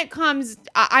then it comes,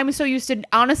 I'm so used to,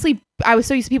 honestly, I was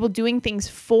so used to people doing things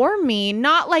for me,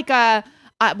 not like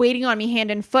waiting on me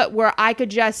hand and foot, where I could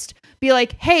just be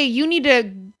like, hey, you need to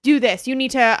do this. You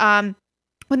need to,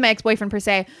 with my ex-boyfriend per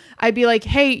se, I'd be like,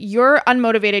 hey, you're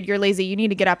unmotivated, you're lazy, you need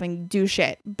to get up and do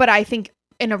shit. But I think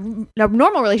in a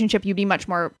normal relationship, you'd be much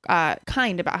more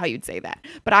kind about how you'd say that.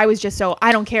 But I was just so,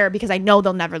 I don't care because I know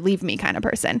they'll never leave me kind of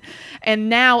person. And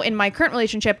now in my current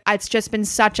relationship, it's just been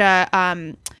such a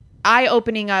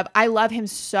eye-opening of, I love him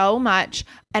so much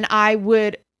and I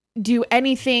would do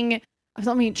anything.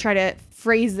 Let me try to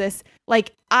phrase this.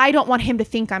 Like, I don't want him to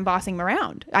think I'm bossing him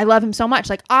around. I love him so much.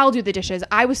 Like, I'll do the dishes.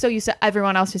 I was so used to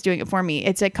everyone else just doing it for me.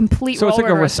 It's a complete So role it's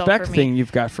like a reversal respect for me. thing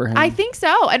you've got for him. I think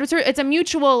so. And it's a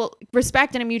mutual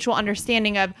respect and a mutual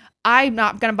understanding of, I'm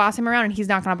not going to boss him around and he's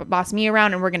not going to boss me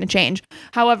around and we're going to change.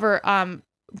 However,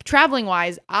 traveling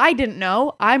wise, I didn't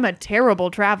know. I'm a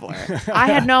terrible traveler. I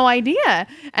had no idea.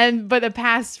 But the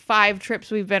past 5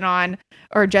 trips we've been on,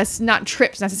 or just not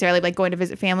trips necessarily, like going to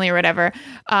visit family or whatever,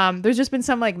 there's just been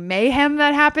some like mayhem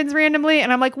that happens randomly.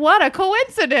 And I'm like, what a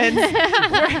coincidence.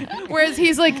 Whereas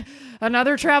he's like,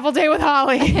 another travel day with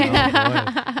Holly.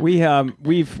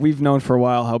 We've known for a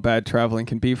while how bad traveling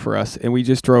can be for us, and we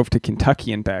just drove to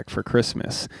Kentucky and back for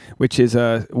Christmas, which is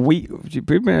we've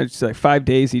been like 5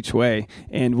 days each way,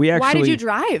 and we actually. Why did you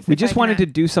drive? We just wanted to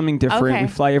do something different. Okay. We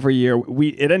fly every year.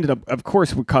 It ended up, of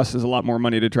course, it cost us a lot more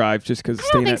money to drive just because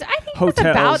staying at I think hotels. it's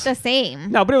about the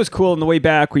same. No, but it was cool. On the way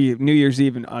back, we New Year's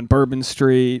Eve on Bourbon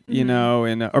Street, you know,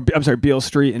 and Beale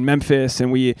Street in Memphis,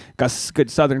 and we got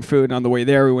good Southern food. And on the way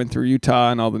there, we went through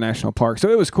Utah and all the national parks, so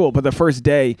it was cool. But the first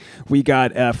day, we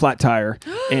got a flat tire,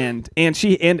 and I'm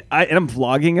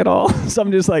vlogging it all, so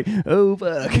I'm just like, oh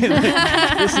fuck,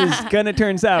 this is gonna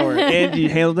turn sour. And you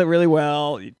handled it really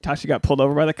well. Tasha got pulled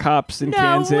over by the cops in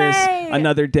Kansas. Way.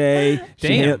 Another day,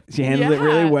 she handled it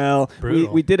really well.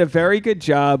 We did a very good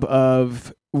job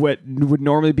of what would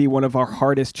normally be one of our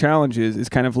hardest challenges, is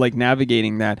kind of like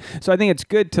navigating that. So I think it's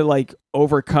good to like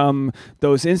overcome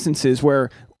those instances where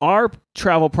our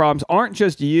travel problems aren't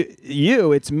just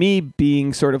you, it's me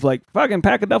being sort of like, fucking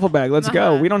pack a duffel bag, let's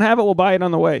go. We don't have it, we'll buy it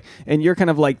on the way. And you're kind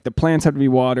of like, the plants have to be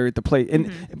watered, the plate.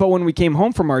 And but when we came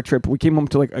home from our trip, we came home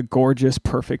to like a gorgeous,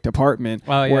 perfect apartment.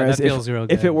 Well, yeah, whereas that feels real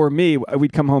good. if it were me,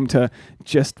 we'd come home to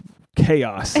just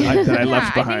chaos that I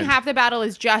left behind. I think half the battle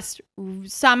is just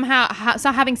somehow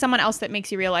having someone else that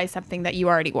makes you realize something that you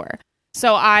already were.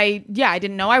 So I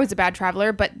didn't know I was a bad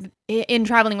traveler, but in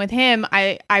traveling with him,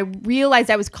 I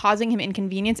realized I was causing him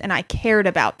inconvenience and I cared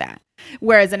about that.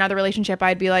 Whereas another relationship,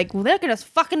 I'd be like, well, they can just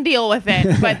fucking deal with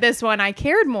it. But this one, I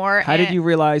cared more. How did you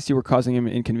realize you were causing him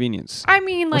inconvenience? I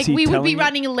mean, like, we would be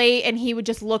running late and he would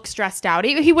just look stressed out.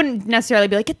 He wouldn't necessarily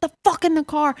be like, get the fuck in the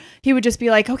car. He would just be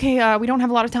like, okay, we don't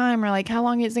have a lot of time, or like, how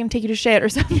long is it going to take you to shit or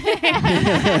something?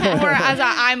 Whereas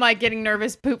I'm like getting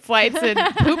nervous poop flights and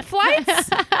poop flights?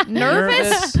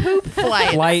 Nervous poop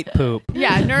flights. Flight poop.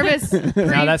 Yeah, nervous.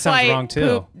 Now that sounds wrong too.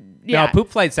 Poop. Yeah. No, poop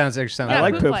flight sounds actually Yeah, I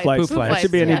like poop flights. Poop That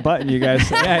should be any button you guys.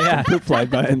 yeah, poop flight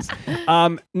buttons.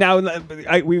 Now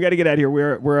we've got to get out of here.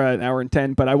 We're an hour and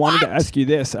 10, but I wanted to ask you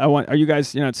this. Are you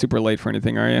guys? You're not super late for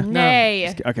anything, are you?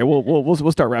 Nay. Okay,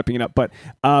 we'll start wrapping it up. But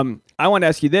I want to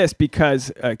ask you this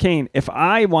because Kane, if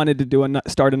I wanted to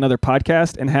start another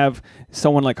podcast and have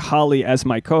someone like Holly as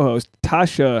my co-host,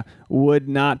 Tasha would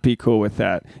not be cool with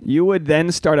that. You would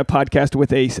then start a podcast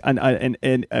with a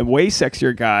way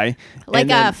sexier guy,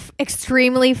 like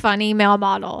extremely funny male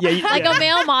model, like a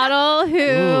male model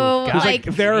who like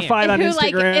verified on who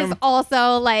Instagram, like is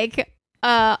also like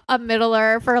a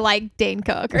middler for like Dane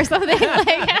Cook or something.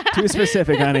 Like too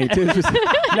specific, honey. Too specific.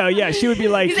 No, yeah, she would be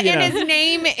like, his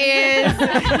name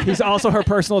is. He's also her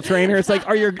personal trainer. It's like,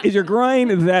 is your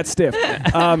groin that stiff?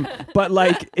 But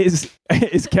like, is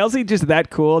Kelsey just that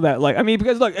cool that like, I mean,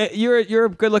 because look, you're a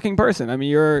good looking person. I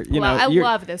mean, I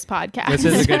love this podcast. This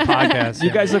is a good podcast.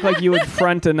 You guys look like you would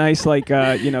front a nice like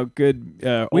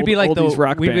good. We'd be like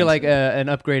rock we'd be band. like an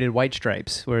upgraded White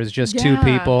Stripes, where it's just 2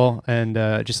 people and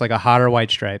just like a hotter White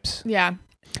Stripes. Yeah.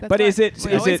 That's But why is it-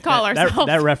 we is always it- call ourselves?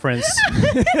 That reference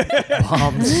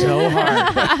bombed so hard.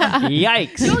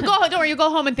 Yikes. Don't worry, you'll go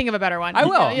home and think of a better one. I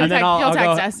will, You'll and then text, I'll you'll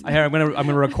go, text us. Here, I'm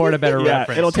gonna record a better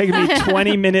reference. It'll take me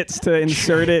 20 minutes to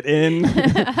insert it in.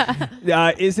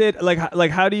 Is it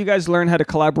like how do you guys learn how to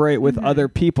collaborate with other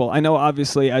people? I know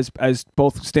obviously as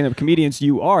both stand-up comedians,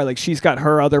 you are like she's got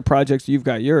her other projects, you've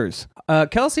got yours.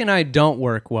 Kelsey and I don't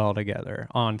work well together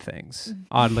on things,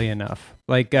 oddly enough.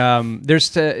 Like,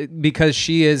 because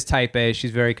she is type A,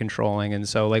 she's very controlling. And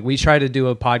so, like, we tried to do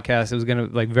a podcast, it was going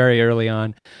to, like, very early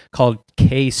on, called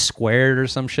K Squared or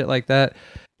some shit like that.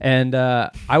 And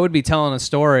I would be telling a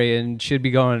story, and she'd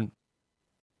be going,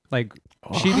 like,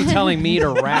 she'd be telling me to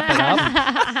wrap it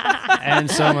up. And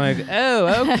so I'm like,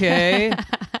 oh, okay.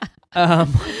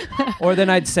 Or then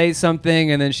I'd say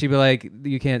something and then she'd be like,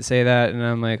 you can't say that. And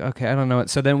I'm like, okay, I don't know.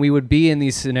 So then we would be in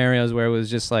these scenarios where it was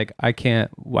just like, I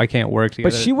can't work together.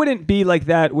 But she wouldn't be like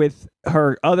that with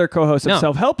her other co-host of No.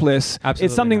 Self-Helpless. Absolutely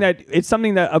It's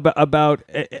something that about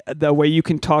the way you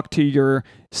can talk to your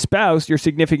spouse, your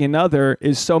significant other,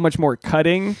 is so much more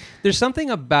cutting. There's something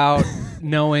about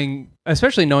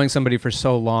especially knowing somebody for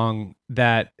so long,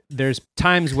 that there's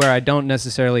times where I don't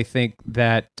necessarily think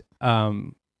that,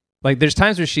 like there's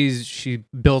times where she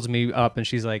builds me up and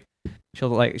she's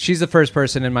the first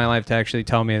person in my life to actually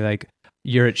tell me like,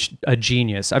 you're a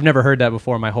genius. I've never heard that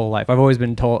before in my whole life. I've always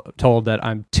been told that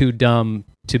I'm too dumb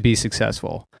to be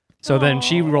successful. So then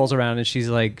she rolls around and she's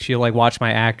like, she'll like watch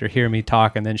my act or hear me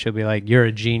talk, and then she'll be like, you're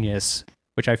a genius,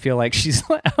 which I feel like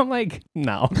I'm like,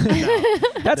 no.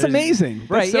 That's amazing. That's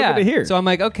Right, so yeah. good to hear. So I'm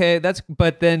like, okay,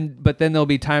 but then there'll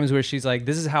be times where she's like,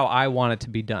 this is how I want it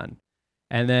to be done.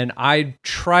 And then I'm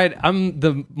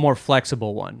the more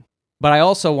flexible one, but I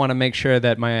also want to make sure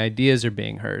that my ideas are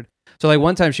being heard. So like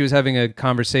one time she was having a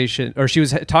conversation, or she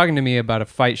was talking to me about a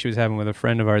fight she was having with a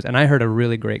friend of ours, and I heard a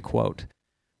really great quote.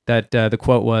 That the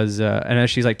quote was, and as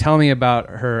she's like telling me about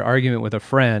her argument with a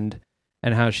friend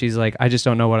and how she's like, I just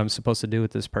don't know what I'm supposed to do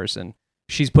with this person.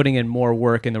 She's putting in more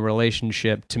work in the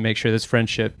relationship to make sure this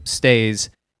friendship stays,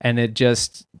 and it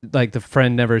just like the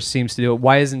friend never seems to do it.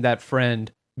 Why isn't that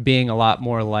friend being a lot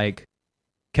more like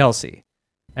Kelsey?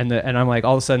 And I'm like,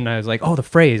 all of a sudden I was like, oh, the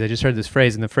phrase, I just heard this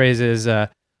phrase, and the phrase is,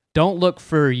 don't look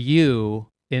for you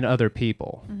in other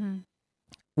people,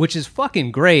 which is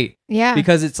fucking great. Yeah.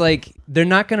 Because it's like, they're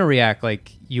not going to react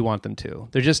like you want them to.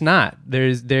 They're just not.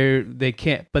 They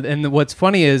can't. But, and what's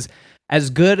funny is, as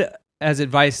good as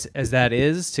advice as that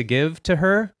is to give to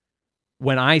her,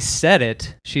 when I said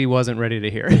it, she wasn't ready to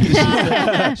hear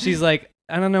it. She's like,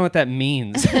 I don't know what that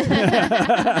means. And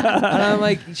I'm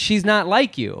like, she's not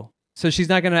like you, so she's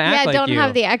not going to act like you. Yeah, don't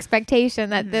have the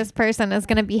expectation that this person is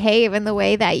going to behave in the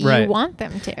way that you want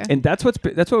them to. And that's what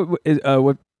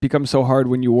becomes so hard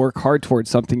when you work hard towards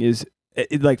something is,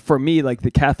 like for me, like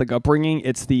the Catholic upbringing,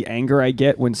 it's the anger I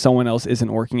get when someone else isn't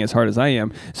working as hard as I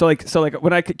am. So like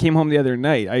when I came home the other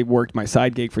night, I worked my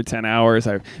side gig for 10 hours.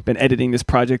 I've been editing this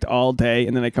project all day,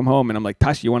 and then I come home and I'm like,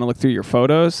 Tasha, you want to look through your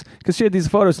photos? Because she had these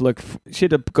photos to look. She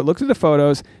had to go look through the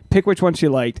photos, pick which ones she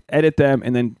liked, edit them,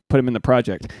 and then put them in the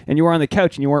project. And you were on the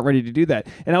couch and you weren't ready to do that.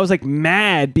 And I was like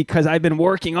mad because I've been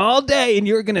working all day and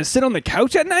you're gonna sit on the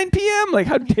couch at 9 p.m. Like,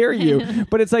 how dare you?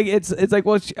 But it's like,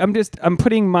 well, I'm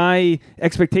putting my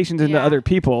expectations into other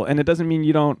people, and it doesn't mean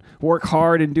you don't work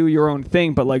hard and do your own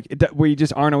thing, but like we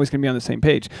just aren't always going to be on the same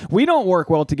page. We don't work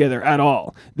well together at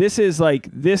all. This is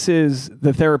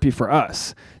the therapy for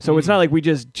us. So it's not like we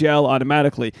just gel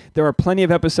automatically. There are plenty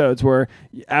of episodes where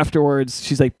afterwards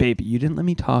she's like, baby, you didn't let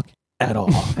me talk at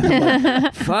all. And I'm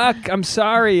like, fuck, I'm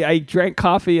sorry. I drank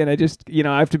coffee and I just,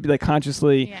 I have to be like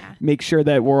consciously make sure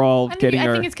that we're all getting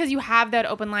I think it's because you have that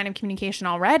open line of communication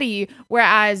already,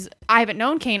 whereas I haven't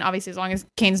known Kane, obviously, as long as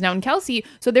Kane's known Kelsey.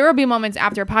 So there will be moments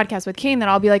after a podcast with Kane that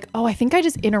I'll be like, oh, I think I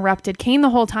just interrupted Kane the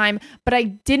whole time, but I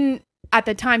didn't at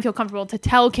the time feel comfortable to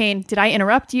tell Kane, did I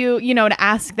interrupt you? To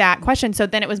ask that question. So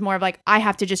then it was more of like, I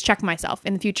have to just check myself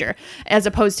in the future, as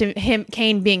opposed to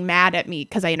Kane being mad at me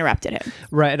because I interrupted him.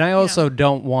 Right. And I also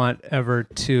don't want ever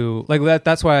to like that.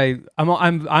 That's why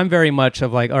I'm very much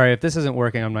of like, all right, if this isn't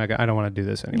working, I don't want to do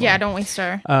this anymore. Yeah. Don't waste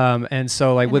her. And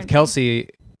so like with Kelsey,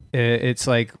 it's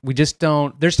like, we just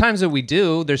don't, there's times that we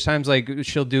do, there's times like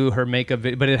she'll do her makeup,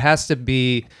 but it has to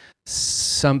be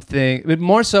something, but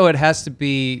more so it has to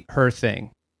be her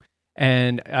thing,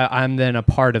 and I'm then a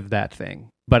part of that thing,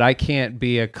 but I can't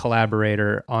be a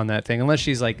collaborator on that thing unless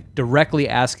she's like directly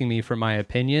asking me for my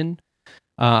opinion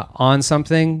on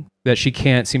something. that she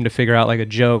can't seem to figure out like a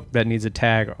joke that needs a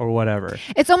tag or whatever.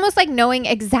 It's almost like knowing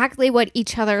exactly what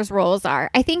each other's roles are.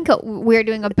 I think we're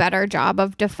doing a better job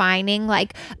of defining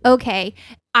like, okay,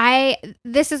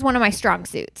 this is one of my strong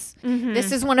suits.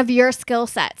 This is one of your skill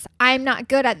sets. I'm not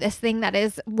good at this thing that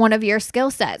is one of your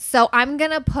skill sets. So I'm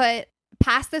going to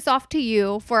pass this off to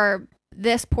you for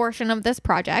this portion of this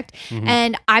project,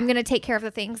 and I'm going to take care of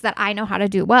the things that I know how to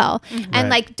do well. And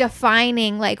like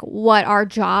defining like what our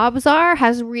jobs are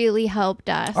has really helped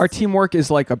us. Our teamwork is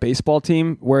like a baseball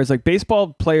team, whereas like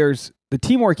baseball players, the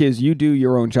teamwork is you do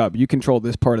your own job. You control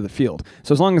this part of the field.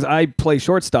 So as long as I play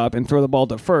shortstop and throw the ball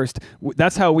to first,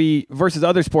 that's how we, versus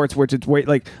other sports, which it's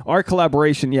like our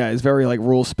collaboration, is very like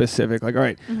rule specific. Like, all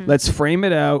right, let's frame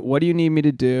it out. What do you need me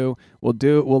to do?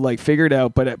 We'll like figure it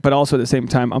out. But also at the same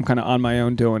time, I'm kind of on my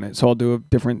own doing it. So I'll do a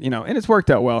different, and it's worked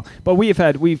out well. But we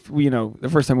the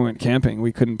first time we went camping,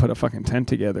 we couldn't put a fucking tent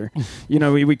together.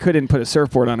 We couldn't put a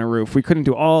surfboard on a roof. We couldn't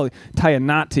tie a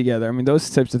knot together. I mean, those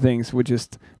types of things we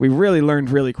really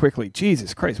learned really quickly.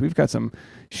 Jesus Christ, we've got some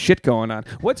shit going on.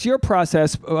 What's your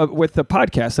process with the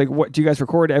podcast? Like, what do you guys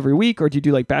record every week, or do you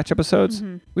do like batch episodes?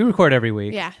 We record every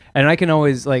week. Yeah. And I can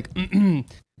always like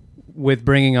with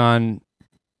bringing on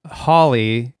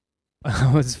Holly,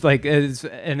 it's like it's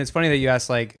funny that you asked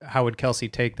like how would Kelsey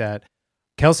take that.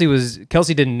 Kelsey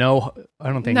didn't know,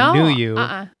 I don't think knew you.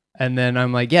 And then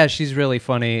I'm like, yeah, she's really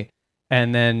funny.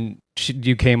 And then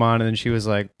you came on and then she was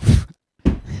like,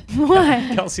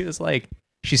 what? Kelsey was like,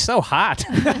 she's so hot.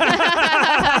 And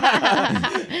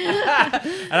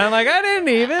I'm like, I didn't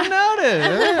even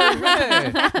notice.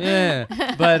 Yeah.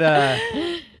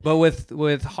 But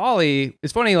with Holly,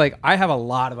 it's funny, like I have a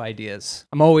lot of ideas.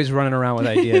 I'm always running around with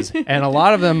ideas. And a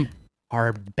lot of them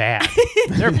are bad.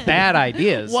 They're bad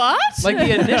ideas. What? Like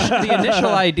the initial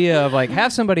idea of like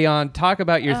have somebody on, talk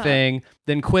about your thing,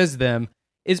 then quiz them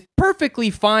is perfectly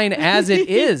fine as it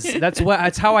is.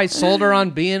 That's how I sold her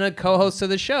on being a co-host of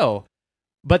the show.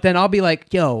 But then I'll be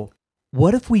like, yo,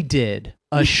 what if we did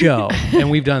a show,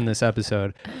 and we've done this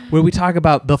episode, where we talk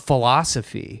about the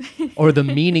philosophy or the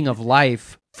meaning of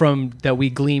life that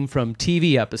we glean from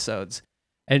TV episodes?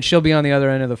 And she'll be on the other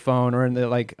end of the phone or in the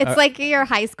like. It's like your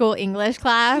high school English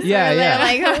class. Yeah, yeah.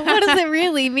 Like, what does it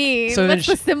really mean? So what's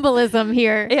the symbolism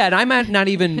here? Yeah, and I might not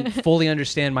even fully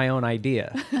understand my own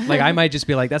idea. Like I might just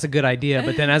be like, "That's a good idea,"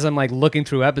 but then as I'm like looking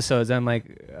through episodes, I'm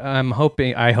like, I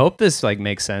hope this like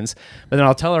makes sense. But then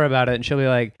I'll tell her about it, and she'll be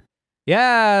like,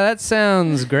 "Yeah, that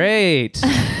sounds great."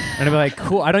 And I'll be like,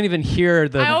 cool. I don't even hear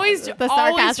the. I always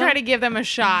try to give them a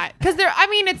shot because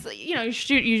it's you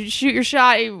shoot your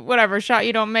shot, whatever shot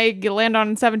you don't make, you land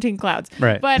on 17 clouds.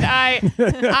 Right. But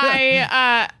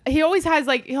he always has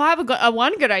like he'll have a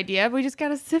one good idea, but we just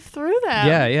gotta sift through them.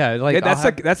 Yeah. Like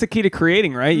that's the key to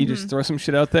creating, right? You just throw some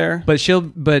shit out there. But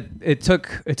it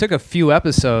took a few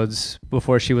episodes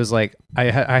before she was like,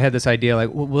 I had this idea like,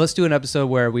 well, let's do an episode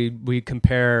where we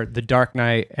compare The Dark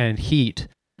Knight and Heat.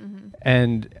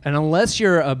 And unless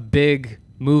you're a big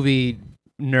movie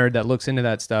nerd that looks into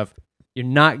that stuff, you're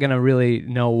not going to really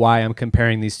know why I'm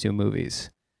comparing these two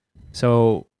movies.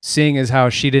 So seeing as how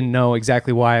she didn't know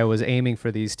exactly why I was aiming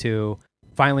for these two,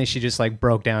 finally she just like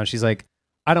broke down. She's like,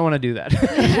 I don't want to do that.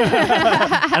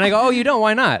 And I go, oh, you don't?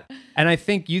 Why not? And I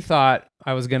think you thought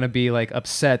I was going to be like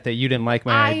upset that you didn't like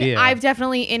my idea. I've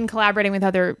definitely, in collaborating with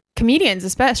other comedians,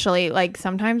 especially, like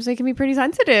sometimes they can be pretty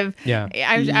sensitive. Yeah.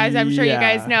 As I'm sure you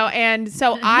guys know. And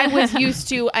so I was used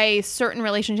to a certain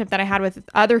relationship that I had with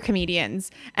other comedians,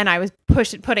 and I was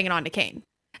putting it on to Kane.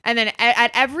 And then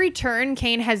at every turn,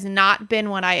 Kane has not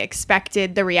been what I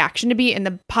expected the reaction to be in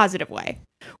the positive way.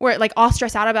 Where like I'll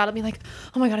stress out about it and be like,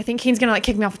 oh my God, I think Kane's gonna like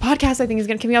kick me off the podcast. I think he's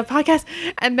gonna kick me off the podcast.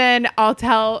 And then I'll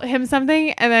tell him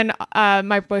something, and then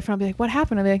my boyfriend will be like, what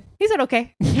happened? I'll be like, he said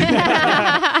okay.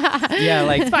 Yeah,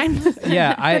 like it's fine.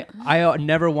 Yeah, I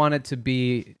never want it to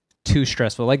be too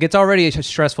stressful. Like it's already a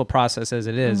stressful process as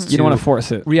it is. You don't want to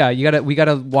force it. Yeah, we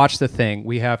gotta watch the thing.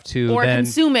 We have to or then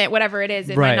consume it, whatever it is.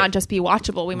 It might not just be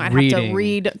watchable. We might have to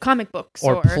read comic books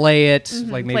or play it.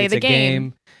 Like maybe play it's the a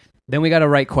game. Then we got to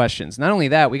write questions. Not only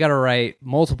that, we got to write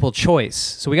multiple choice.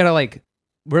 So we got to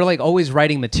we're always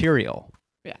writing material.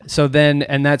 Yeah. So then,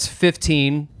 and that's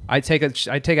 15. I take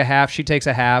a half. She takes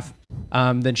a half.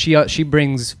 Then she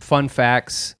brings fun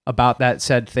facts about that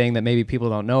said thing that maybe people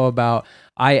don't know about.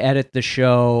 I edit the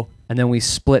show, and then we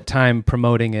split time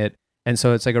promoting it. And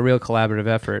so it's like a real collaborative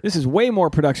effort. This is way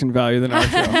more production value than our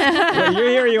show.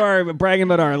 Here you are bragging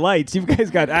about our lights. You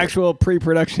guys got actual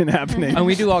pre-production happening. And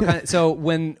we do all kinds. So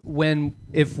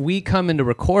if we come into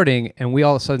recording and we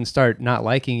all of a sudden start not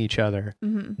liking each other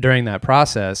during that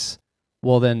process,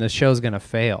 well, then the show's going to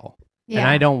fail. Yeah. And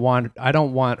I don't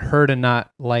want her to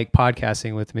not like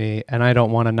podcasting with me, and I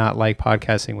don't want to not like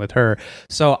podcasting with her.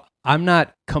 So I'm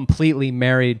not completely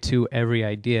married to every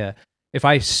idea. If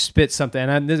I spit something,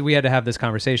 and we had to have this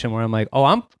conversation where I'm like, oh,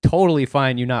 I'm totally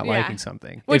fine you not liking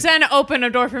something. Which then opened a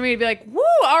door for me to be like, woo,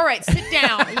 all right, sit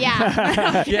down.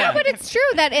 Yeah. No, but it's true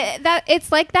that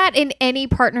it's like that in any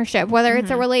partnership, whether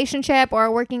it's a relationship or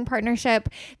a working partnership,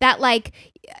 that like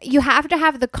you have to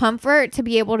have the comfort to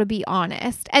be able to be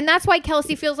honest. And that's why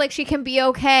Kelsey feels like she can be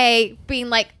okay being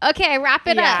like, okay, wrap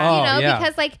it up,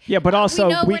 because like, but also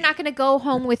we know we're not going to go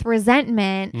home with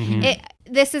resentment.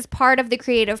 This is part of the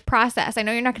creative process. I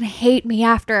know you're not going to hate me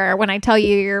after when I tell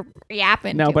you you're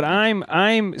yapping. No, but I'm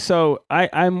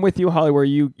with you, Holly, where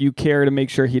you care to make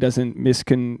sure he doesn't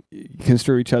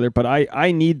misconstrue each other. But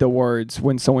I need the words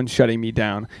when someone's shutting me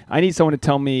down. I need someone to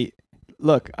tell me,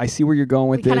 look, I see where you're going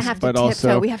with this, but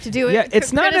also we have to do it. Yeah,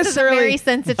 it's not necessarily very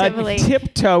sensitively. a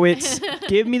tiptoe. It's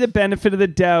give me the benefit of the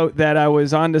doubt that I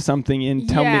was onto something and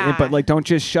tell me, but like don't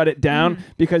just shut it down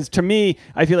because to me,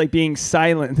 I feel like being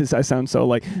silent. This I sound so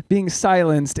like being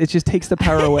silenced. It just takes the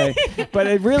power away, but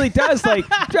it really does. Like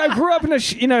I grew up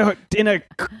in a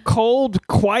cold,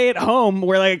 quiet home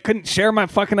where like I couldn't share my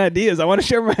fucking ideas. I want to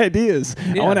share my ideas.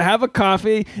 I want to have a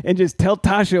coffee and just tell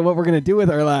Tasha what we're gonna do with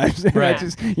our lives. Right.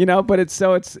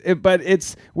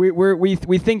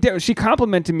 We think that she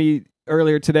complimented me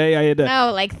earlier today. I had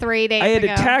to like 3 days I had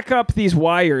ago. to tack up these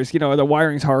wires. The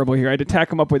wiring's horrible here. I had to tack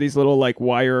them up with these little like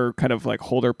wire kind of like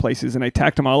holder places, and I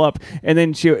tacked them all up. And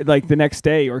then she like the next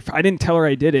day, or I didn't tell her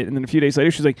I did it, and then a few days later,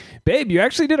 she was like, "Babe, you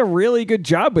actually did a really good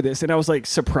job with this." And I was like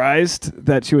surprised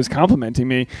that she was complimenting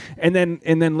me. And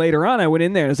then later on, I went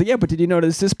in there and I was like, "Yeah, but did you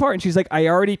notice this part?" And she's like, "I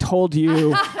already told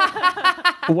you."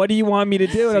 What do you want me to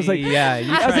do? And I was like,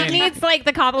 it needs like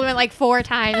the compliment like 4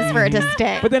 times for it to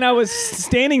stick. But then I was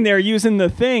standing there using the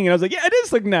thing, and I was like, yeah, it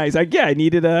does look nice. Like, yeah, I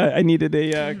needed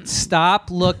a. Stop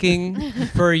looking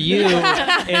for you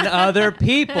in other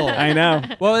people. I know.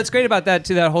 Well, it's great about that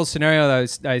too. That whole scenario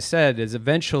that I said is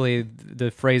eventually the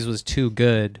phrase was too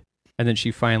good, and then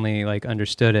she finally like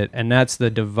understood it, and that's the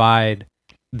divide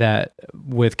that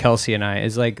with Kelsey and I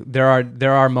is like there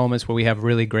are moments where we have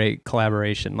really great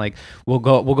collaboration. Like we'll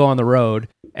go on the road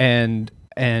and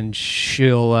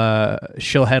she'll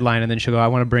headline, and then she'll go, I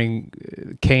want to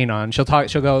bring Kane on. She'll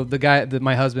go,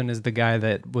 my husband is the guy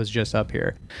that was just up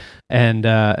here, and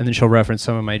then she'll reference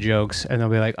some of my jokes, and they'll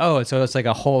be like, oh, so it's like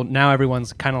a whole, now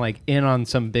everyone's kind of like in on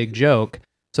some big joke.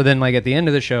 So then, like, at the end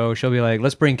of the show, she'll be like,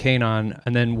 let's bring Kane on,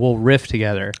 and then we'll riff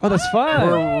together. Oh, that's fun.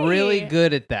 We're really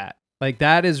good at that. Like,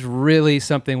 that is really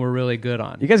something we're really good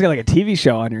on. You guys got like a TV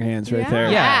show on your hands right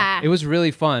there. Yeah. It was really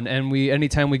fun. And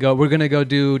anytime we go, we're going to go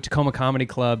do Tacoma Comedy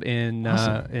Club in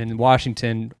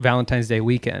Washington, Valentine's Day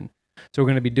weekend. So we're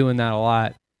going to be doing that a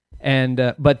lot.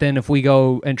 And, but then if we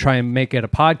go and try and make it a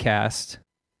podcast,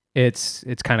 it's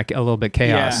kind of a little bit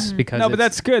chaos because but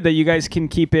that's good that you guys can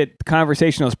keep it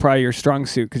conversational is probably your strong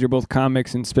suit because you're both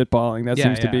comics and spitballing. That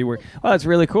seems to be where. Oh, that's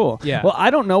really cool. Yeah. Well, I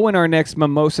don't know when our next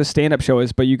Mimosa stand-up show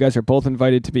is, but you guys are both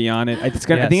invited to be on it. I think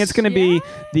it's going to be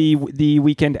the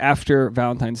weekend after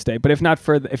Valentine's Day. But if not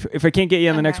for if I can't get you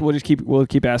on the next, we'll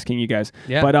keep asking you guys.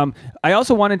 Yeah. But I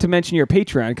also wanted to mention your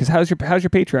Patreon because how's your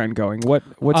Patreon going? What's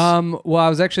well, I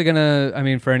was actually gonna. I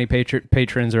mean, for any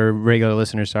patrons or regular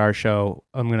listeners to our show,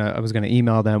 I was gonna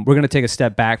email them. We're gonna take a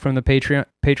step back from the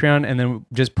Patreon and then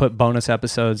just put bonus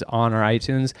episodes on our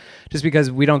iTunes, just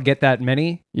because we don't get that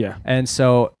many. Yeah, and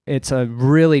so it's a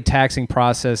really taxing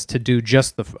process to do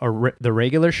just the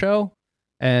regular show,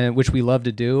 and which we love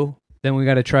to do. Then we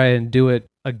got to try and do it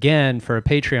again for a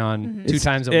Patreon 2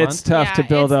 times a month. It's tough to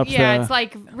build up. Yeah, it's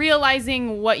like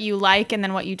realizing what you like and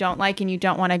then what you don't like, and you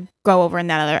don't want to go over in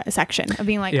that other section of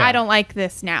being like, I don't like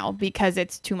this now because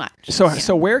it's too much.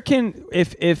 So where can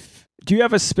if do you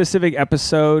have a specific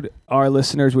episode our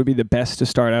listeners would be the best to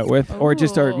start out with, or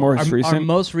just our most recent? Our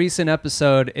most recent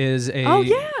episode is our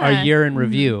year in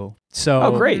review.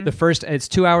 So great. It's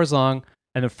 2 hours long.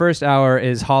 And the first hour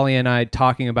is Holly and I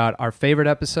talking about our favorite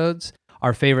episodes,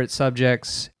 our favorite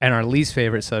subjects, and our least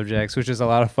favorite subjects, which is a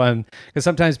lot of fun. Because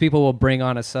sometimes people will bring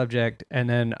on a subject, and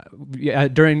then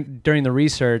during the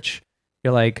research,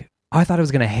 you're like, oh, I thought I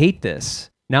was going to hate this.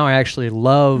 Now I actually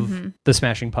love the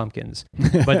Smashing Pumpkins.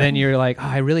 But then you're like, oh,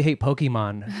 I really hate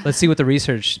Pokemon. Let's see what the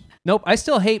research... Nope, I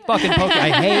still hate fucking Pokemon. I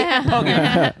hate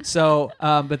Pokemon. So,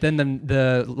 but then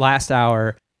the last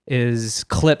hour is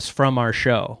clips from our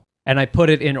show. And I put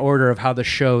it in order of how the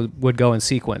show would go in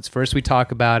sequence. First, we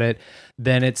talk about it.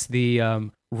 Then it's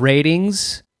the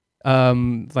ratings,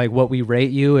 like what we rate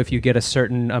you if you get a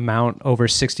certain amount over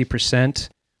 60%.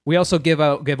 We also give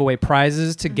away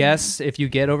prizes to guests if you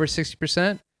get over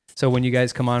 60%. So when you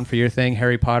guys come on for your thing,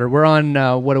 Harry Potter, we're on.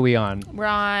 What are we on? We're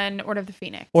on Order of the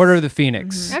Phoenix. Order of the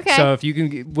Phoenix. Okay. So if you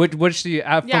can, which do you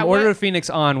from Order of the Phoenix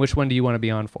on? Which one do you want to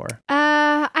be on for?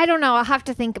 I don't know. I'll have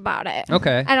to think about it.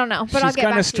 Okay. I don't know, but I'll She's get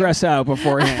back gonna to stress out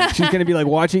beforehand. She's gonna be like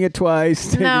watching it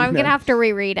twice. you. No, I'm gonna have to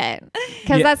reread it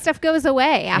because that stuff goes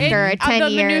away after 10 the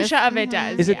years. minutia of it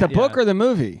does. Is it the book or the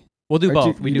movie? We'll do Or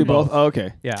both. do We you do both. Oh,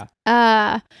 okay.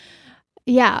 Yeah.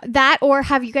 Yeah, that or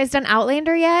have you guys done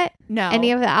Outlander yet? No.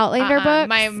 Any of the Outlander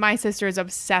books? My sister is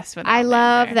obsessed with I Outlander.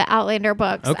 love the Outlander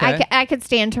books. Okay. I could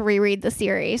stand to reread the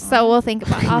series, so we'll think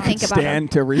about. I'll think about it.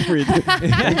 Stand to reread it.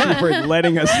 Thank you for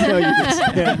letting us know you can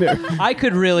stand there. I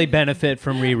could really benefit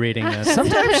from rereading this.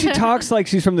 Sometimes she talks like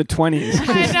she's from the 20s.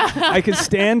 I know. I could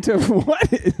stand to what?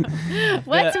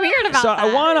 What's weird about So that?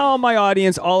 I want all my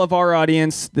audience, all of our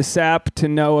audience, the SAP to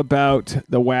know about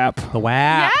the WAP. The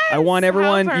WAP. I want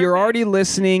everyone, how you're perfect. already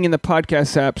listening in the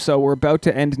podcast app, so we're about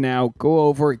to end now. Go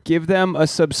over, give them a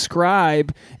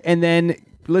subscribe, and then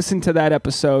listen to that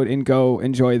episode and go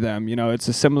enjoy them. You know, it's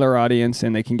a similar audience,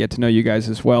 and they can get to know you guys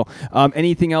as well.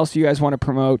 Anything else you guys want to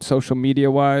promote social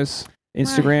media-wise?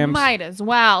 Instagrams? Might as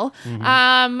well.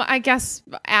 I guess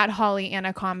at Holly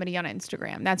Anna Comedy on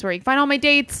Instagram. That's where you can find all my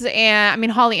dates. And I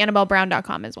mean,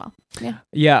 HollyAnabelBrown.com as well. Yeah.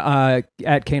 Yeah,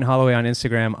 at Kane Holloway on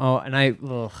Instagram. Oh, and I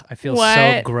feel so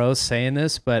What? gross saying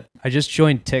this, but I just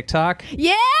joined TikTok.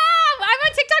 Yeah, I'm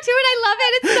on TikTok too, and I love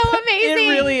it. It's so amazing.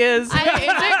 It really is. Is it good?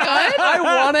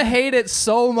 I want to hate it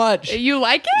so much. You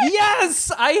like it?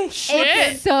 Yes,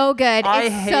 It's so good. I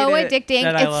It's hate so it addicting.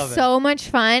 that I love It's it. so much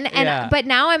fun. And Yeah. but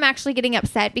now I'm actually getting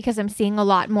upset because I'm seeing a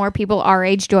lot more people our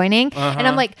age joining. And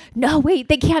I'm like, no, wait,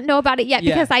 they can't know about it yet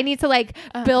Yeah. because I need to like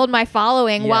build my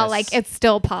following while Yes. like it's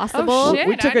still possible. Oh, shit.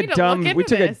 We took I a need to dumb look we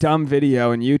into took a this. dumb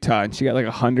video in Utah, and she got like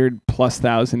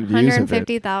 100,000+ views of it.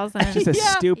 150,000. Just a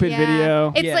stupid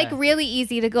video. It's Yeah. like really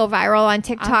easy to go viral on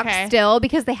TikTok Okay. still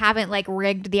because they haven't like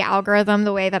rigged the algorithm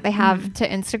the way that they have to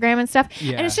Instagram and stuff.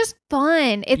 Yeah. And it's just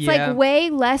fun. It's Yeah. like way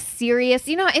less serious.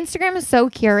 You know, Instagram is so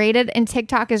curated and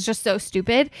TikTok is just so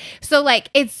stupid. So like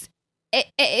it's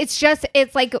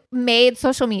like made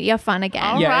social media fun again.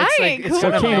 All Yeah, it's right, like- it's cool.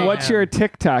 So, Cool. Kane, what's your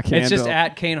TikTok handle? It's just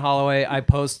at Kane Holloway. I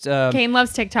post. Kane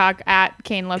loves TikTok at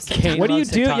Kane loves TikTok. Kane What do you loves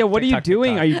do? TikTok, Yeah, what are you TikTok,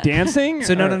 doing? TikTok. Are you dancing?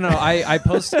 So no. Or- I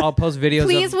post. I'll post videos.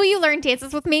 Please, of, will you learn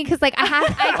dances with me? Because like I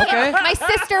can't. Okay. My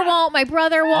sister won't. My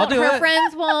brother won't. do Her it.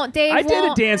 friends won't. Dave I did a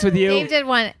won't. dance with you. Dave did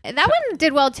one. That one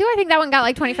did well too. I think that one got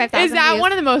like 25,000. Is that views.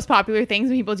 one of the most popular things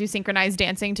when people do synchronized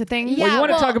dancing to things? Yeah. Well, you want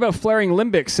to well- talk about flaring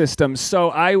limbic systems.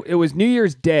 So it was New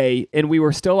Year's Day, and we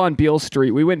were still on Beale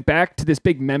Street. We went back to this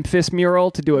big Memphis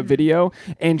mural to do a video,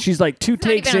 and she's like two not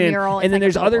takes even a in, mural, it's and then like a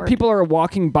there's other billboard. people are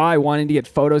walking by wanting to get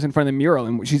photos in front of the mural,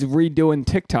 and she's redoing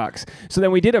TikToks. So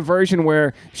then we did a version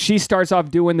where she starts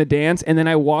off doing the dance, and then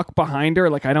I walk behind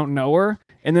her like I don't know her.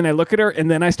 And then I look at her, and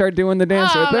then I start doing the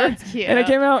dance Oh, with her. that's cute. And it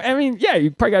came out, I mean, yeah,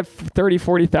 you probably got 30,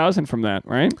 40,000 from that,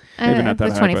 right? Maybe not that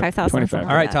it's high, but 25,000 25. something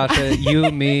all right, like Tasha, you,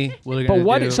 me. We're But gonna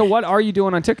what? do- So what are you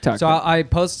doing on TikTok? So I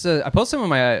post some of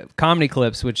my comedy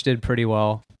clips, which did pretty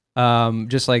well.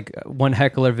 Just like one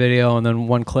heckler video and then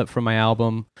one clip from my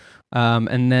album,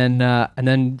 and then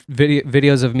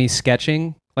videos of me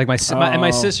sketching. Like my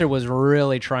Oh. sister was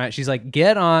really trying. She's like,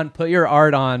 "Get on, put your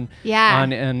art on, Yeah.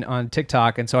 on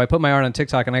TikTok." And so I put my art on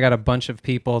TikTok, and I got a bunch of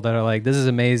people that are like, "This is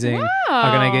amazing. How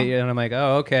can I get you?" And I'm like,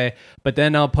 "Oh, okay." But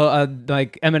then I'll put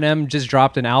like Eminem just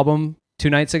dropped an album 2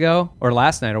 nights ago or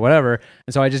last night or whatever,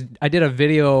 and so I did a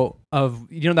video of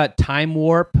that time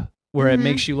warp where it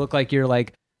makes you look like you're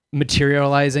like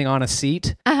materializing on a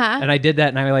seat. And I did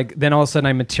that, and then all of a sudden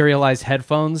I materialized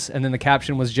headphones, and then the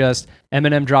caption was just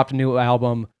Eminem dropped a new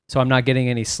album, so I'm not getting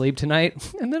any sleep tonight.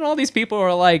 And then all these people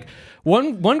are like,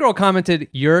 one girl commented,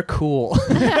 "You're cool."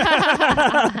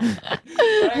 I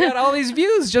got all these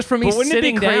views just from me But wouldn't it be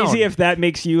sitting crazy down. if that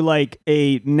makes you like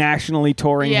a nationally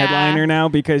touring Yeah. headliner now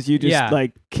because you just Yeah.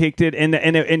 like kicked it? And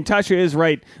Tasha is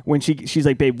right when she's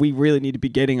like, "Babe, we really need to be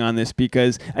getting on this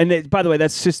because." By the way,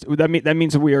 that's just that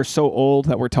means that we are so old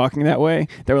that we're talking that way.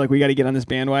 That we're like, we got to get on this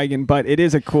bandwagon. But it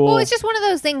is a cool. Well, it's just one of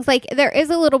those things. Like there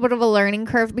is a little bit of a learning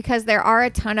curve because there are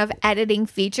a ton of editing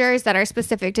features that are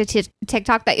specific to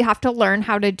TikTok that you have to learn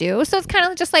how to do. So it's kind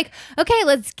of just like, okay,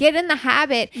 let's get in the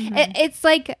habit. It's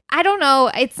like, I don't know.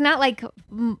 It's not like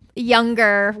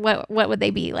younger. What would they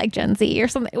be, like Gen Z or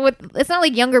something? It's not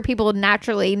like younger people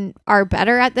naturally are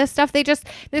better at this stuff.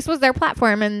 This was their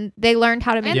platform and they learned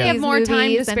how to make And they have these more time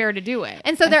to movies spare to do it.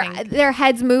 and so I think. their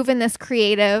heads move in this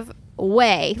creative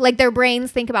way. Like their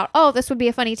brains think about, oh, this would be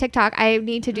a funny TikTok. I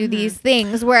need to do these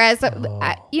things. Whereas,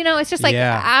 it's just like,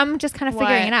 Yeah. I'm just kind of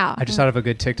figuring What? it out. I just thought of a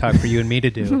good TikTok for you and me to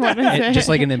do. Just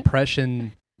like an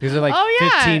impression These are like Oh,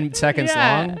 yeah. 15 seconds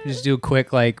Yeah. long. Just do a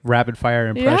quick like rapid fire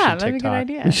impression Yeah, that'd be a good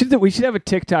TikTok. idea. We should have a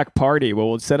TikTok party where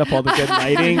we'll set up all the good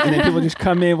lighting and then people just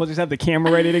come in. We'll just have the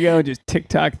camera ready to go and just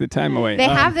TikTok the time away. They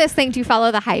have this thing. Do you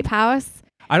follow the Hype House?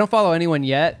 I don't follow anyone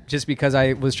yet, just because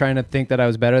I was trying to think that I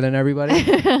was better than everybody.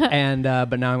 And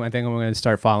but now I think I'm going to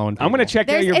start following people. I'm going to check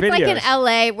out your It's videos. like in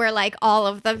LA where like all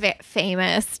of the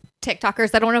famous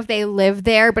TikTokers, I don't know if they live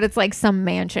there, but it's like some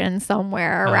mansion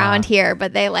somewhere around here,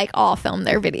 but they like all film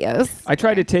their videos. I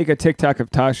tried to take a TikTok of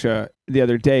Tasha the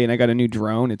other day and I got a new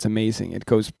drone. It's amazing. It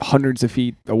goes hundreds of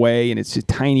feet away and it's just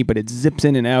tiny, but it zips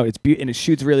in and out. And it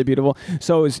shoots really beautiful.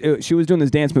 So she was doing this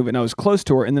dance move and I was close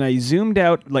to her and then I zoomed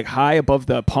out like high above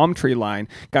the palm tree line,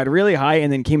 got really high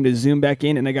and then came to zoom back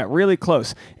in and I got really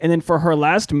close. And then for her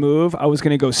last move, I was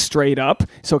going to go straight up.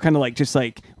 So it kind of like just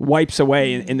like wipes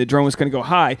away and the drone was going to go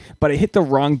high, but I hit the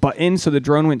wrong button. So the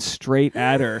drone went straight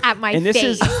at her. At my and this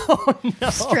face.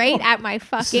 is Straight at my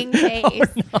fucking face.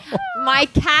 My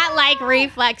cat-like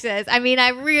reflexes. I mean, I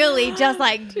really just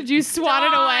like... Did you swat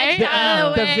it away?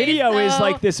 the video is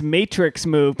like this Matrix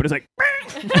move, but it's like,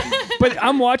 but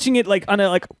I'm watching it like on a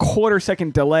like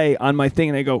quarter-second delay on my thing,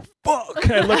 and I go, "Fuck!"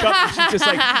 And I look up, and she's just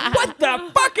like, "What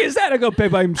the fuck is that?" I go,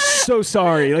 "Babe, I'm so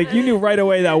sorry. Like you knew right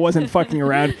away that I wasn't fucking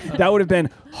around. That would have been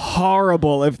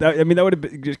horrible if that. I mean, that would have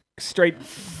been just straight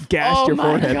gashed your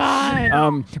forehead."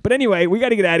 God. But anyway, we got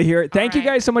to get out of here. Thank you right.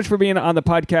 guys so much for being on the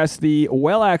podcast, the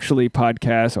Well Actually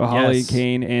podcast. Holly, Yes.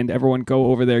 Kane, and everyone go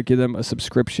over there, give them a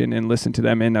subscription and listen to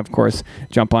them. And of course,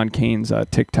 jump on Kane's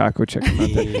TikTok or check them out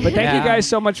there. But thank you guys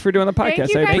so much for doing the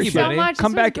podcast. Thank you I guys appreciate so it. much.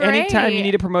 Come This was back anytime you great.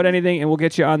 need to promote anything, and we'll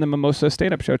get you on the Mimosa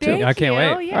stand-up show too. Thank I can't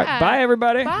you. wait. Yeah. All right, bye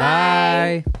everybody.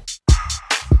 Bye.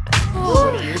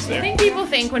 I think people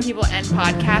think when people end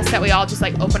podcasts that we all just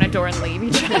like open a door and leave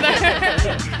each other.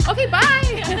 Okay,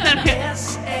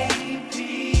 bye.